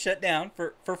company was shut down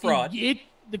for fraud.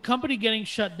 The company getting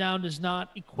shut down does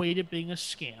not equate it being a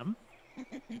scam.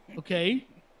 Okay?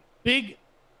 Big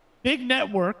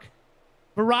network,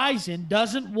 Verizon,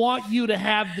 doesn't want you to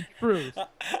have the truth.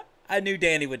 I knew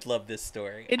Danny would love this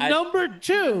story. And number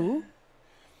two,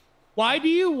 why do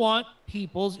you want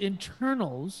people's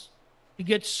internals to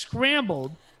get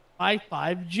scrambled by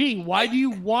 5G? Why do you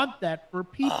want that for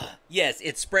people? Yes,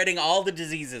 it's spreading all the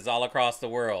diseases all across the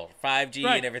world. 5G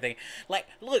and everything. Like,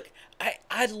 look,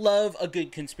 I love a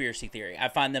good conspiracy theory. I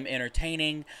find them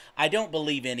entertaining. I don't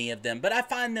believe any of them, but I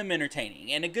find them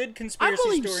entertaining. And a good conspiracy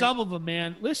story... I believe some of them,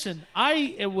 man. Listen,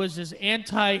 I was as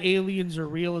anti-aliens are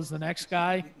real as the next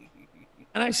guy.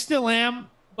 And I still am.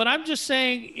 But I'm just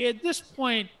saying, at this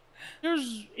point...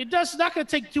 It's not going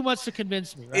to take too much to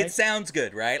convince me, right? It sounds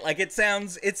good, right? Like, it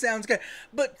sounds good.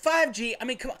 But 5G, I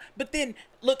mean, come on. But then,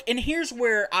 look, and here's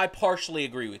where I partially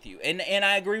agree with you. And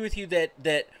I agree with you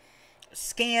that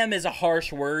scam is a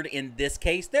harsh word in this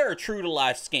case. There are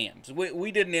true-to-life scams.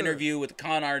 We did an interview with a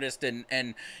con artist and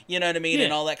you know what I mean,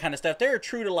 and all that kind of stuff. There are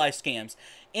true-to-life scams.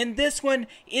 In this one,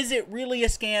 is it really a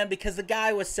scam? Because the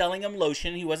guy was selling them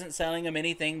lotion. He wasn't selling them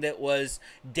anything that was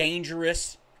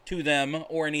dangerous to them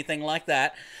or anything like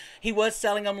that. He was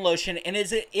selling them lotion. And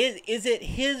is it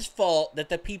his fault that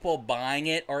the people buying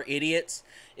it are idiots?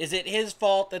 Is it his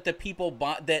fault that the people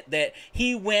that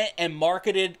he went and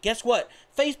marketed? Guess what?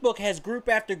 Facebook has group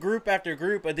after group after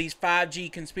group of these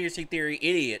 5G conspiracy theory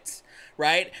idiots,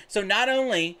 right? So not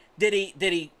only did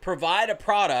he provide a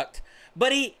product,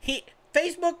 but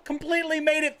Facebook completely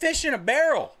made it fish in a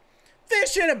barrel.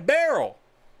 Fish in a barrel.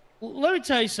 Let me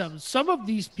tell you something. Some of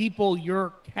these people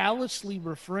you're callously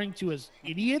referring to as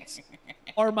idiots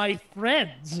are my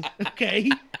friends,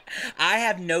 okay? I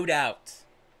have no doubt.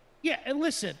 Yeah, and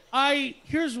listen,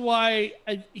 here's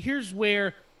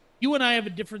where you and I have a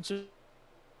difference of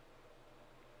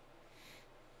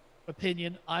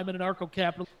opinion. I'm an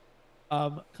anarcho-capitalist,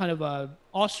 kind of a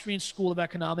Austrian school of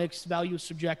economics, value is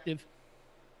subjective.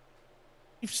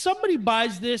 If somebody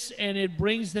buys this and it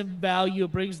brings them value,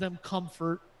 it brings them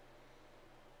comfort,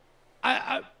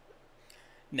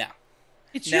 no.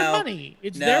 It's your money.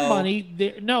 It's their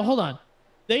money. No, hold on.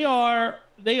 They are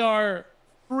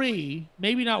free,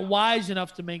 maybe not wise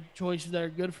enough to make choices that are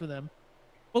good for them.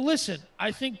 But listen,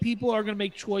 I think people are going to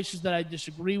make choices that I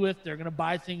disagree with. They're going to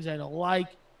buy things I don't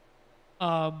like.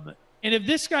 And if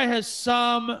this guy has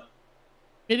some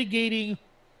mitigating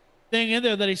thing in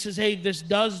there that he says, hey, this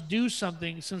does do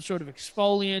something, some sort of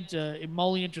exfoliant,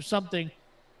 emollient or something,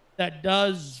 that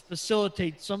does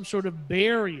facilitate some sort of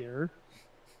barrier,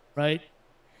 right?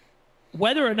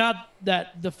 Whether or not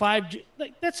that the 5G,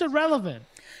 like, that's irrelevant.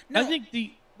 No. I think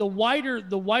the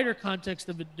wider context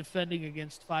of it defending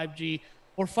against 5G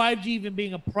or 5G even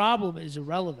being a problem is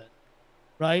irrelevant,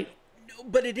 right? No,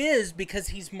 but it is, because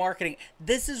he's marketing.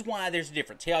 This is why there's a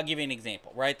difference. Here, I'll give you an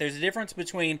example, right? There's a difference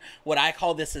between what I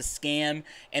call this a scam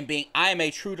and being, I am a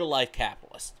true to life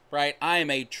capitalist, right? I am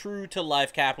a true to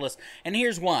life capitalist, and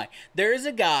here's why. There is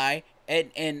a guy,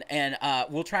 and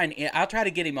we'll try and I'll try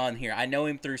to get him on here. I know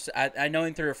him through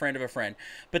a friend of a friend,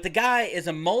 but the guy is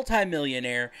a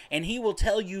multimillionaire, and he will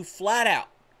tell you flat out,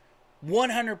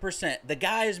 100%, the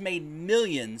guy has made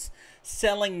millions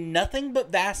selling nothing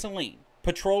but Vaseline,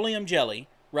 petroleum jelly,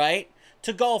 right,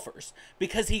 to golfers,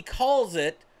 because he calls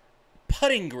it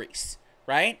putting grease,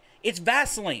 right? It's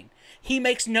Vaseline. He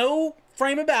makes no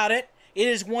frame about it. It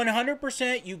is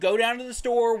 100%. You go down to the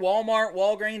store, Walmart,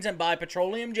 Walgreens, and buy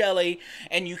petroleum jelly,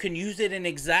 and you can use it in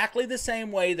exactly the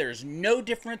same way. There's no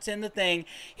difference in the thing.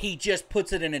 He just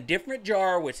puts it in a different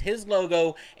jar with his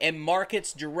logo and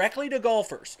markets directly to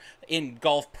golfers in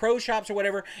golf pro shops or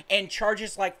whatever, and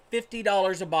charges like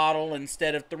 $50 a bottle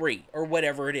instead of $3 or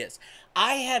whatever it is.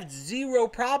 I have zero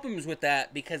problems with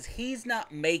that, because he's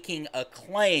not making a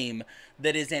claim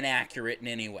that is inaccurate in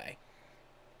any way.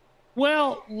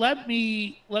 Well, let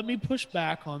me push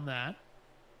back on that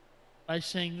by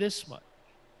saying this much.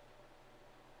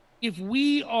 If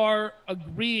we are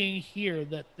agreeing here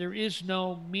that there is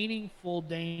no meaningful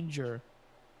danger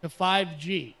to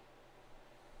 5G,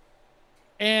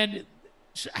 and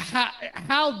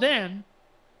how then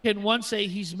can one say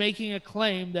he's making a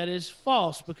claim that is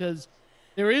false? Because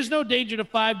there is no danger to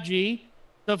 5G.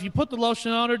 So if you put the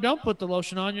lotion on or don't put the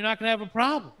lotion on, you're not going to have a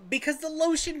problem. Because the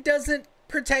lotion doesn't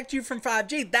protect you from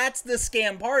 5G. That's the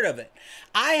scam part of it.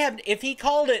 If he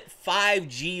called it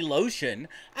 5G lotion,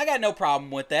 I got no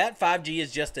problem with that. 5G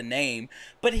is just a name,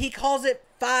 but he calls it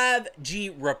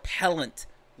 5G repellent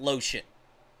lotion.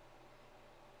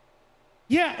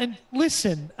 Yeah, and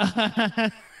listen,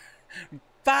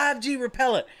 5G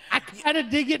repellent. I kind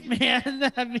of dig it,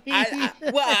 man. I mean,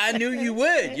 I knew you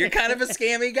would. You're kind of a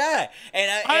scammy guy,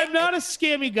 and I'm not a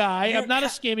scammy guy. I'm not a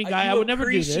scammy guy. I would never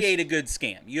do this. You appreciate a good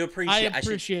scam. You appreciate. I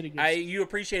appreciate a good scam. You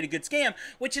appreciate a good scam,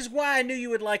 which is why I knew you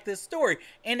would like this story.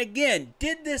 And again,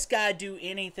 did this guy do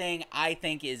anything I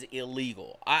think is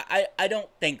illegal? I don't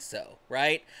think so.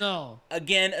 Right? No.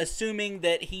 Again, assuming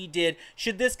that he did.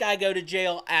 Should this guy go to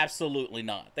jail? Absolutely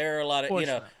not. There are a lot of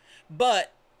not.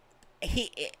 But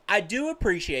I do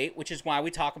appreciate, which is why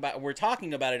we're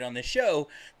talking about it on this show.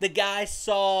 The guy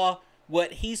saw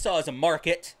what he saw as a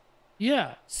market.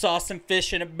 Yeah. Saw some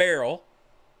fish in a barrel,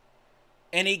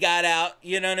 and he got out.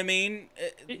 You know what I mean?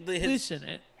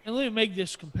 Listen, and let me make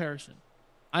this comparison.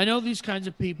 I know these kinds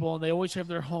of people, and they always have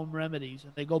their home remedies,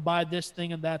 and they go buy this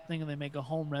thing and that thing, and they make a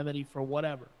home remedy for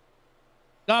whatever.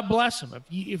 God bless them.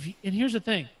 And here's the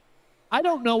thing, I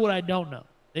don't know what I don't know.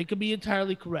 They could be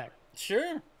entirely correct.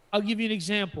 Sure. I'll give you an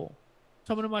example.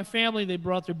 Someone in my family, they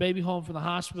brought their baby home from the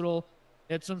hospital.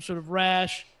 They had some sort of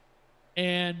rash,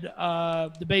 and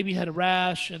the baby had a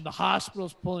rash, and the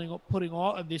hospital's putting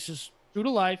all, and this is true to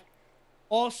life,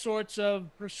 all sorts of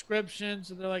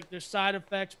prescriptions, and they're like, there's side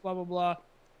effects, blah, blah, blah.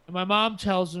 And my mom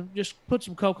tells them, just put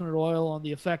some coconut oil on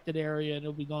the affected area, and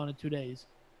it'll be gone in 2 days.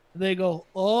 And they go,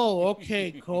 oh,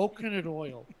 okay, coconut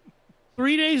oil.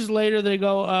 3 days later, they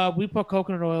go, we put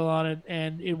coconut oil on it,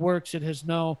 and it works. There's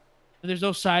no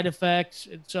side effects.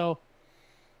 And so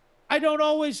I don't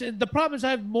always, and the problem is I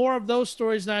have more of those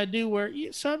stories than I do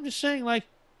so I'm just saying, like,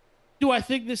 do I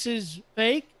think this is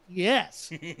fake? Yes.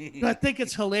 Do I think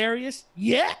it's hilarious?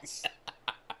 Yes.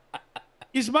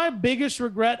 Is my biggest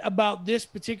regret about this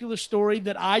particular story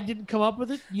that I didn't come up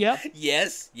with it? Yep.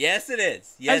 Yes. Yes, it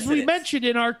is. Yes, as we mentioned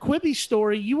in our Quibi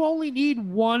story, you only need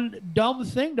one dumb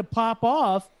thing to pop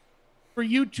off for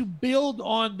you to build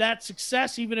on that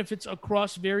success, even if it's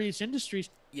across various industries.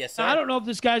 Yes, sir. Now, I don't know if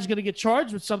this guy's going to get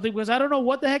charged with something, because I don't know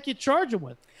what the heck you charge him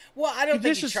with. Well, I don't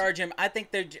think you charge him. I think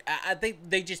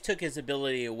they just took his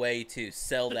ability away to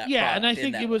sell that. Yeah, and I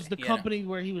think it was the company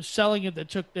where he was selling it that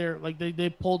took their, like, they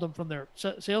pulled him from their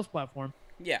sales platform.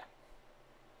 Yeah.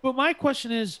 But my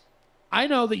question is, I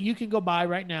know that you can go buy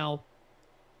right now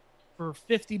for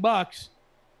 $50.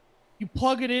 You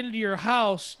plug it into your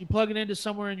house, you plug it into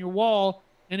somewhere in your wall,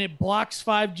 and it blocks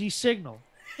 5G signal.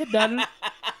 It doesn't.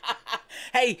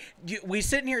 Hey, we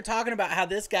sitting here talking about how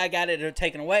this guy got it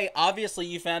taken away. Obviously,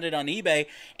 you found it on eBay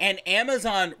and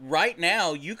Amazon right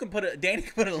now. You can Danny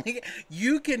can put a link.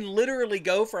 You can literally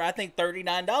go for, I think,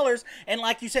 $39. And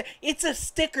like you said, it's a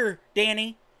sticker,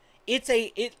 Danny. it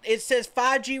says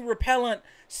 5G repellent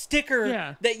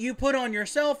sticker that you put on your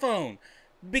cell phone.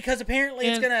 Because apparently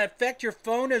it's going to affect your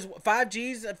phone as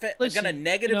 5G's going to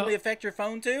negatively affect your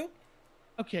phone too.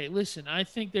 Okay, listen. I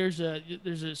think there's a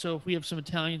so if we have some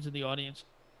Italians in the audience,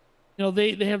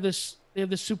 they have this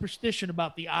superstition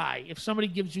about the eye. If somebody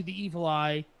gives you the evil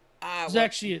eye, it's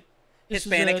actually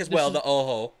Hispanic as well. The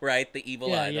ojo, right? The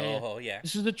evil eye, the ojo. Yeah.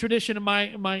 This is the tradition of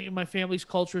my family's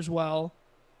culture as well.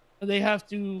 They have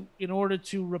to, in order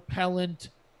to repellent,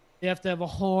 they have to have a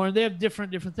horn. They have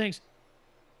different things.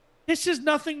 This is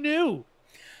nothing new,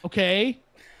 okay?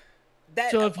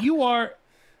 So if you are...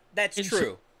 That's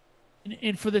true.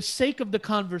 And for the sake of the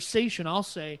conversation, I'll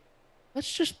say,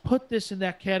 let's just put this in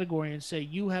that category and say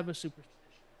you have a superstition.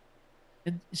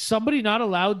 And is somebody not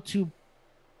allowed to,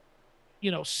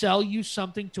 sell you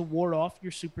something to ward off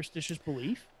your superstitious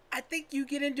belief? I think you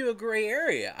get into a gray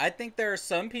area. I think there are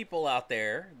some people out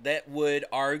there that would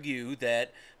argue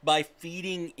that by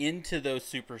feeding into those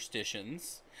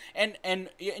superstitions... And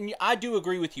I do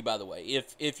agree with you, by the way.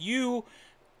 If you,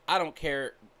 I don't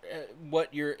care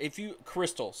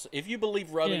crystals, if you believe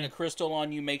rubbing a crystal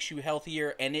on you makes you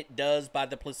healthier, and it does by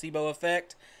the placebo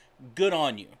effect, good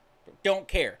on you. Don't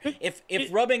care. If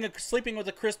sleeping with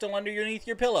a crystal underneath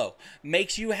your pillow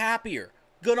makes you happier,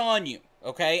 good on you.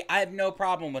 Okay, I have no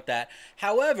problem with that.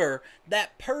 However,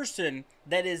 that person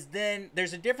that is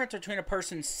there's a difference between a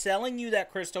person selling you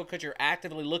that crystal because you're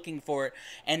actively looking for it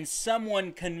and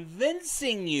someone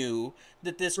convincing you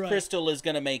that this crystal is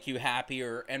going to make you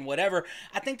happier and whatever.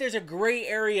 I think there's a gray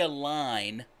area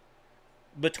line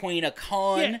between a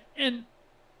con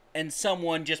and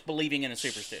someone just believing in a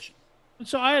superstition.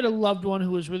 So I had a loved one who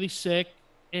was really sick,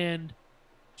 and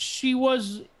she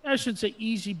was, I shouldn't say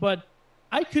easy, but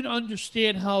I could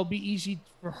understand how it'd be easy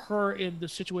for her in the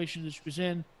situation that she was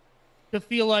in to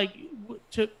feel like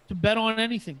to bet on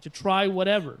anything, to try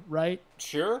whatever, right?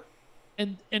 Sure.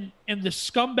 And the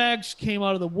scumbags came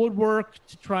out of the woodwork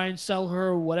to try and sell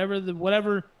her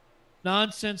whatever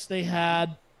nonsense they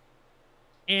had.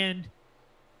 And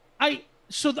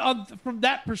from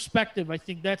that perspective, I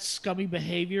think that's scummy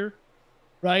behavior,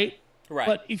 right? Right.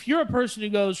 But if you're a person who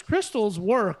goes, crystals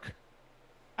work,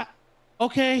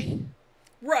 okay.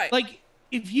 Right. Like,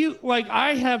 if you,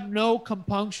 I have no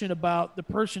compunction about the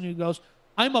person who goes,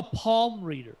 I'm a palm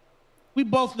reader. We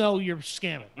both know you're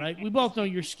scamming, right? We both know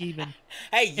you're scheming.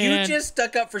 Hey, you just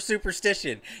stuck up for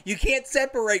superstition. You can't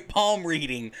separate palm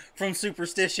reading from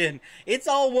superstition. It's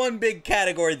all one big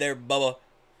category there, Bubba.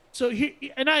 So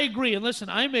and I agree. And listen,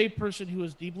 I'm a person who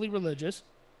is deeply religious.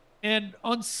 And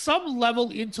on some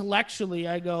level, intellectually,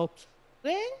 I go,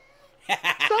 some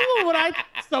of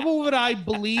what I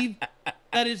believe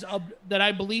that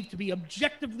I believe to be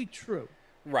objectively true.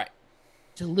 Right.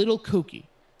 It's a little kooky.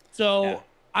 So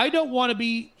I don't want to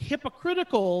be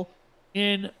hypocritical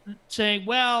in saying,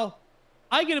 well,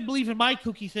 I get to believe in my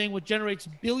kooky thing, which generates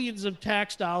billions of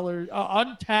tax dollars,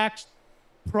 untaxed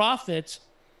profits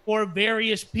for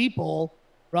various people,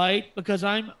 right? Because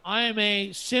I am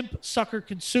a simp sucker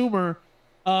consumer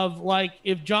of, like,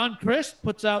 if John Crist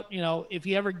puts out, if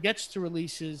he ever gets to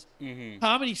release his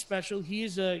comedy special,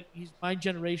 he's my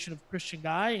generation of Christian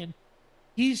guy, and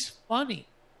he's funny.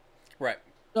 Right.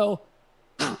 So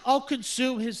I'll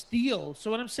consume his deal.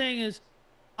 So what I'm saying is,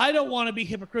 I don't want to be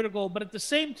hypocritical, but at the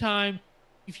same time,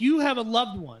 if you have a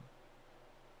loved one,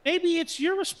 maybe it's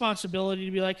your responsibility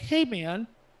to be like, hey man,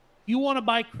 you want to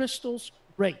buy crystals?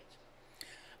 Great.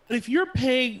 But if you're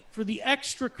paying for the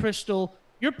extra crystal,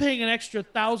 you're paying an extra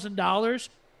 $1,000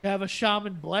 to have a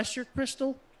shaman bless your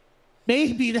crystal,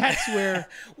 maybe that's where...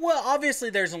 Well, obviously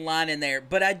there's a line in there,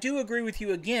 but I do agree with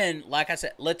you again. Like I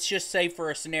said, let's just say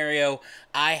for a scenario,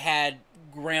 I had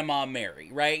Grandma Mary,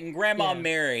 right? And Grandma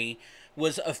Mary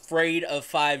was afraid of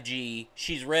 5G.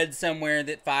 She's read somewhere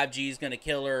that 5G is going to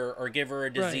kill her or give her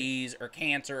a disease or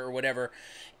cancer or whatever.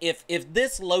 If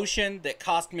this lotion that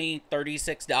cost me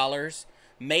 $36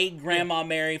 made Grandma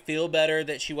Mary feel better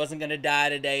that she wasn't going to die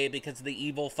today because the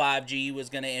evil 5G was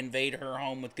going to invade her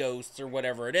home with ghosts or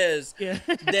whatever it is,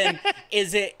 then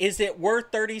is it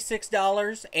worth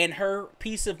 $36 and her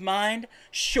peace of mind?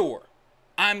 Sure.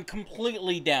 I'm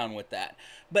completely down with that.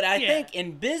 But I think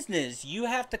in business, you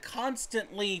have to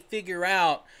constantly figure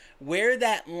out where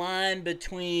that line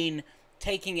between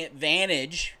taking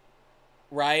advantage,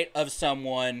 right, of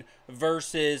someone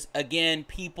versus, again,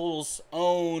 people's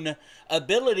own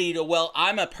ability to, well,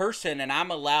 I'm a person and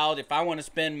I'm allowed, if I want to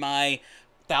spend my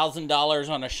 $1,000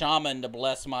 on a shaman to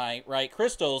bless my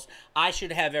crystals, I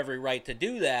should have every right to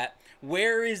do that.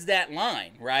 Where is that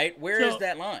line, right? Where is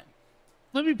that line?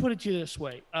 Let me put it to you this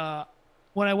way.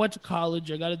 when I went to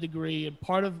college, I got a degree, and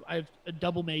I have a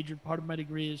double major. Part of my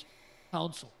degree is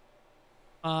counsel.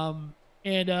 And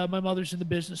my mother's in the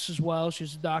business as well.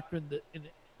 She's a doctor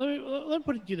let me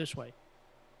put it to you this way.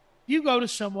 You go to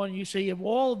someone, you say you have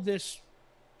all of this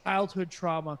childhood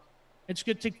trauma. It's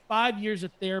going to take 5 years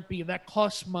of therapy, and that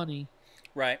costs money.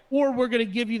 Right. Or we're going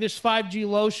to give you this 5G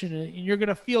lotion, and you're going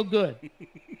to feel good.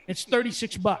 It's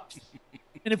 $36.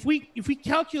 And if we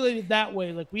calculate it that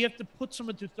way, like we have to put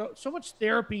someone through so much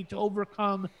therapy to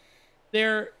overcome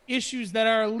their issues that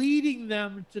are leading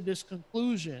them to this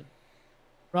conclusion,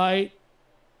 right?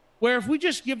 Where if we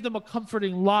just give them a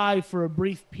comforting lie for a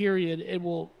brief period, it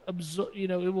will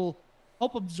it will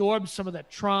help absorb some of that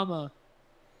trauma.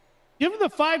 Give them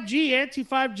the 5G,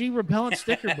 anti-5G repellent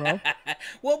sticker, bro.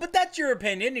 Well, but that's your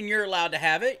opinion, and you're allowed to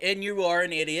have it, and you are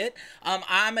an idiot.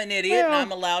 I'm an idiot, and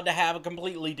I'm allowed to have a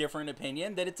completely different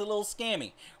opinion that it's a little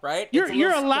scammy, right?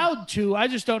 You're allowed to. I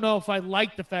just don't know if I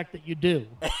like the fact that you do,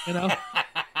 you know?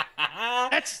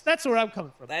 That's where I'm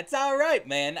coming from. That's all right,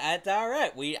 man. That's all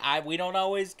right. We don't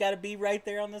always got to be right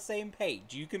there on the same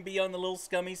page. You can be on the little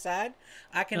scummy side.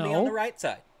 I can be on the right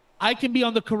side. I can be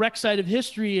on the correct side of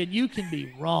history, and you can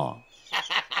be wrong.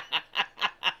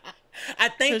 I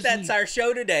think that's our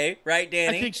show today, right,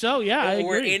 Danny? I think so, yeah.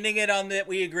 We're ending it on that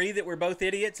we agree that we're both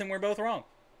idiots and we're both wrong.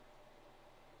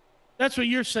 That's what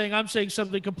you're saying. I'm saying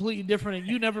something completely different, and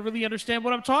you never really understand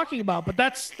what I'm talking about, but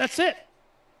that's it.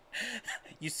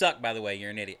 You suck, by the way. You're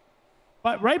an idiot.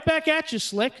 But right back at you,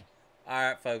 Slick. All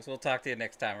right, folks. We'll talk to you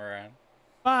next time around.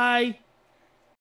 Bye.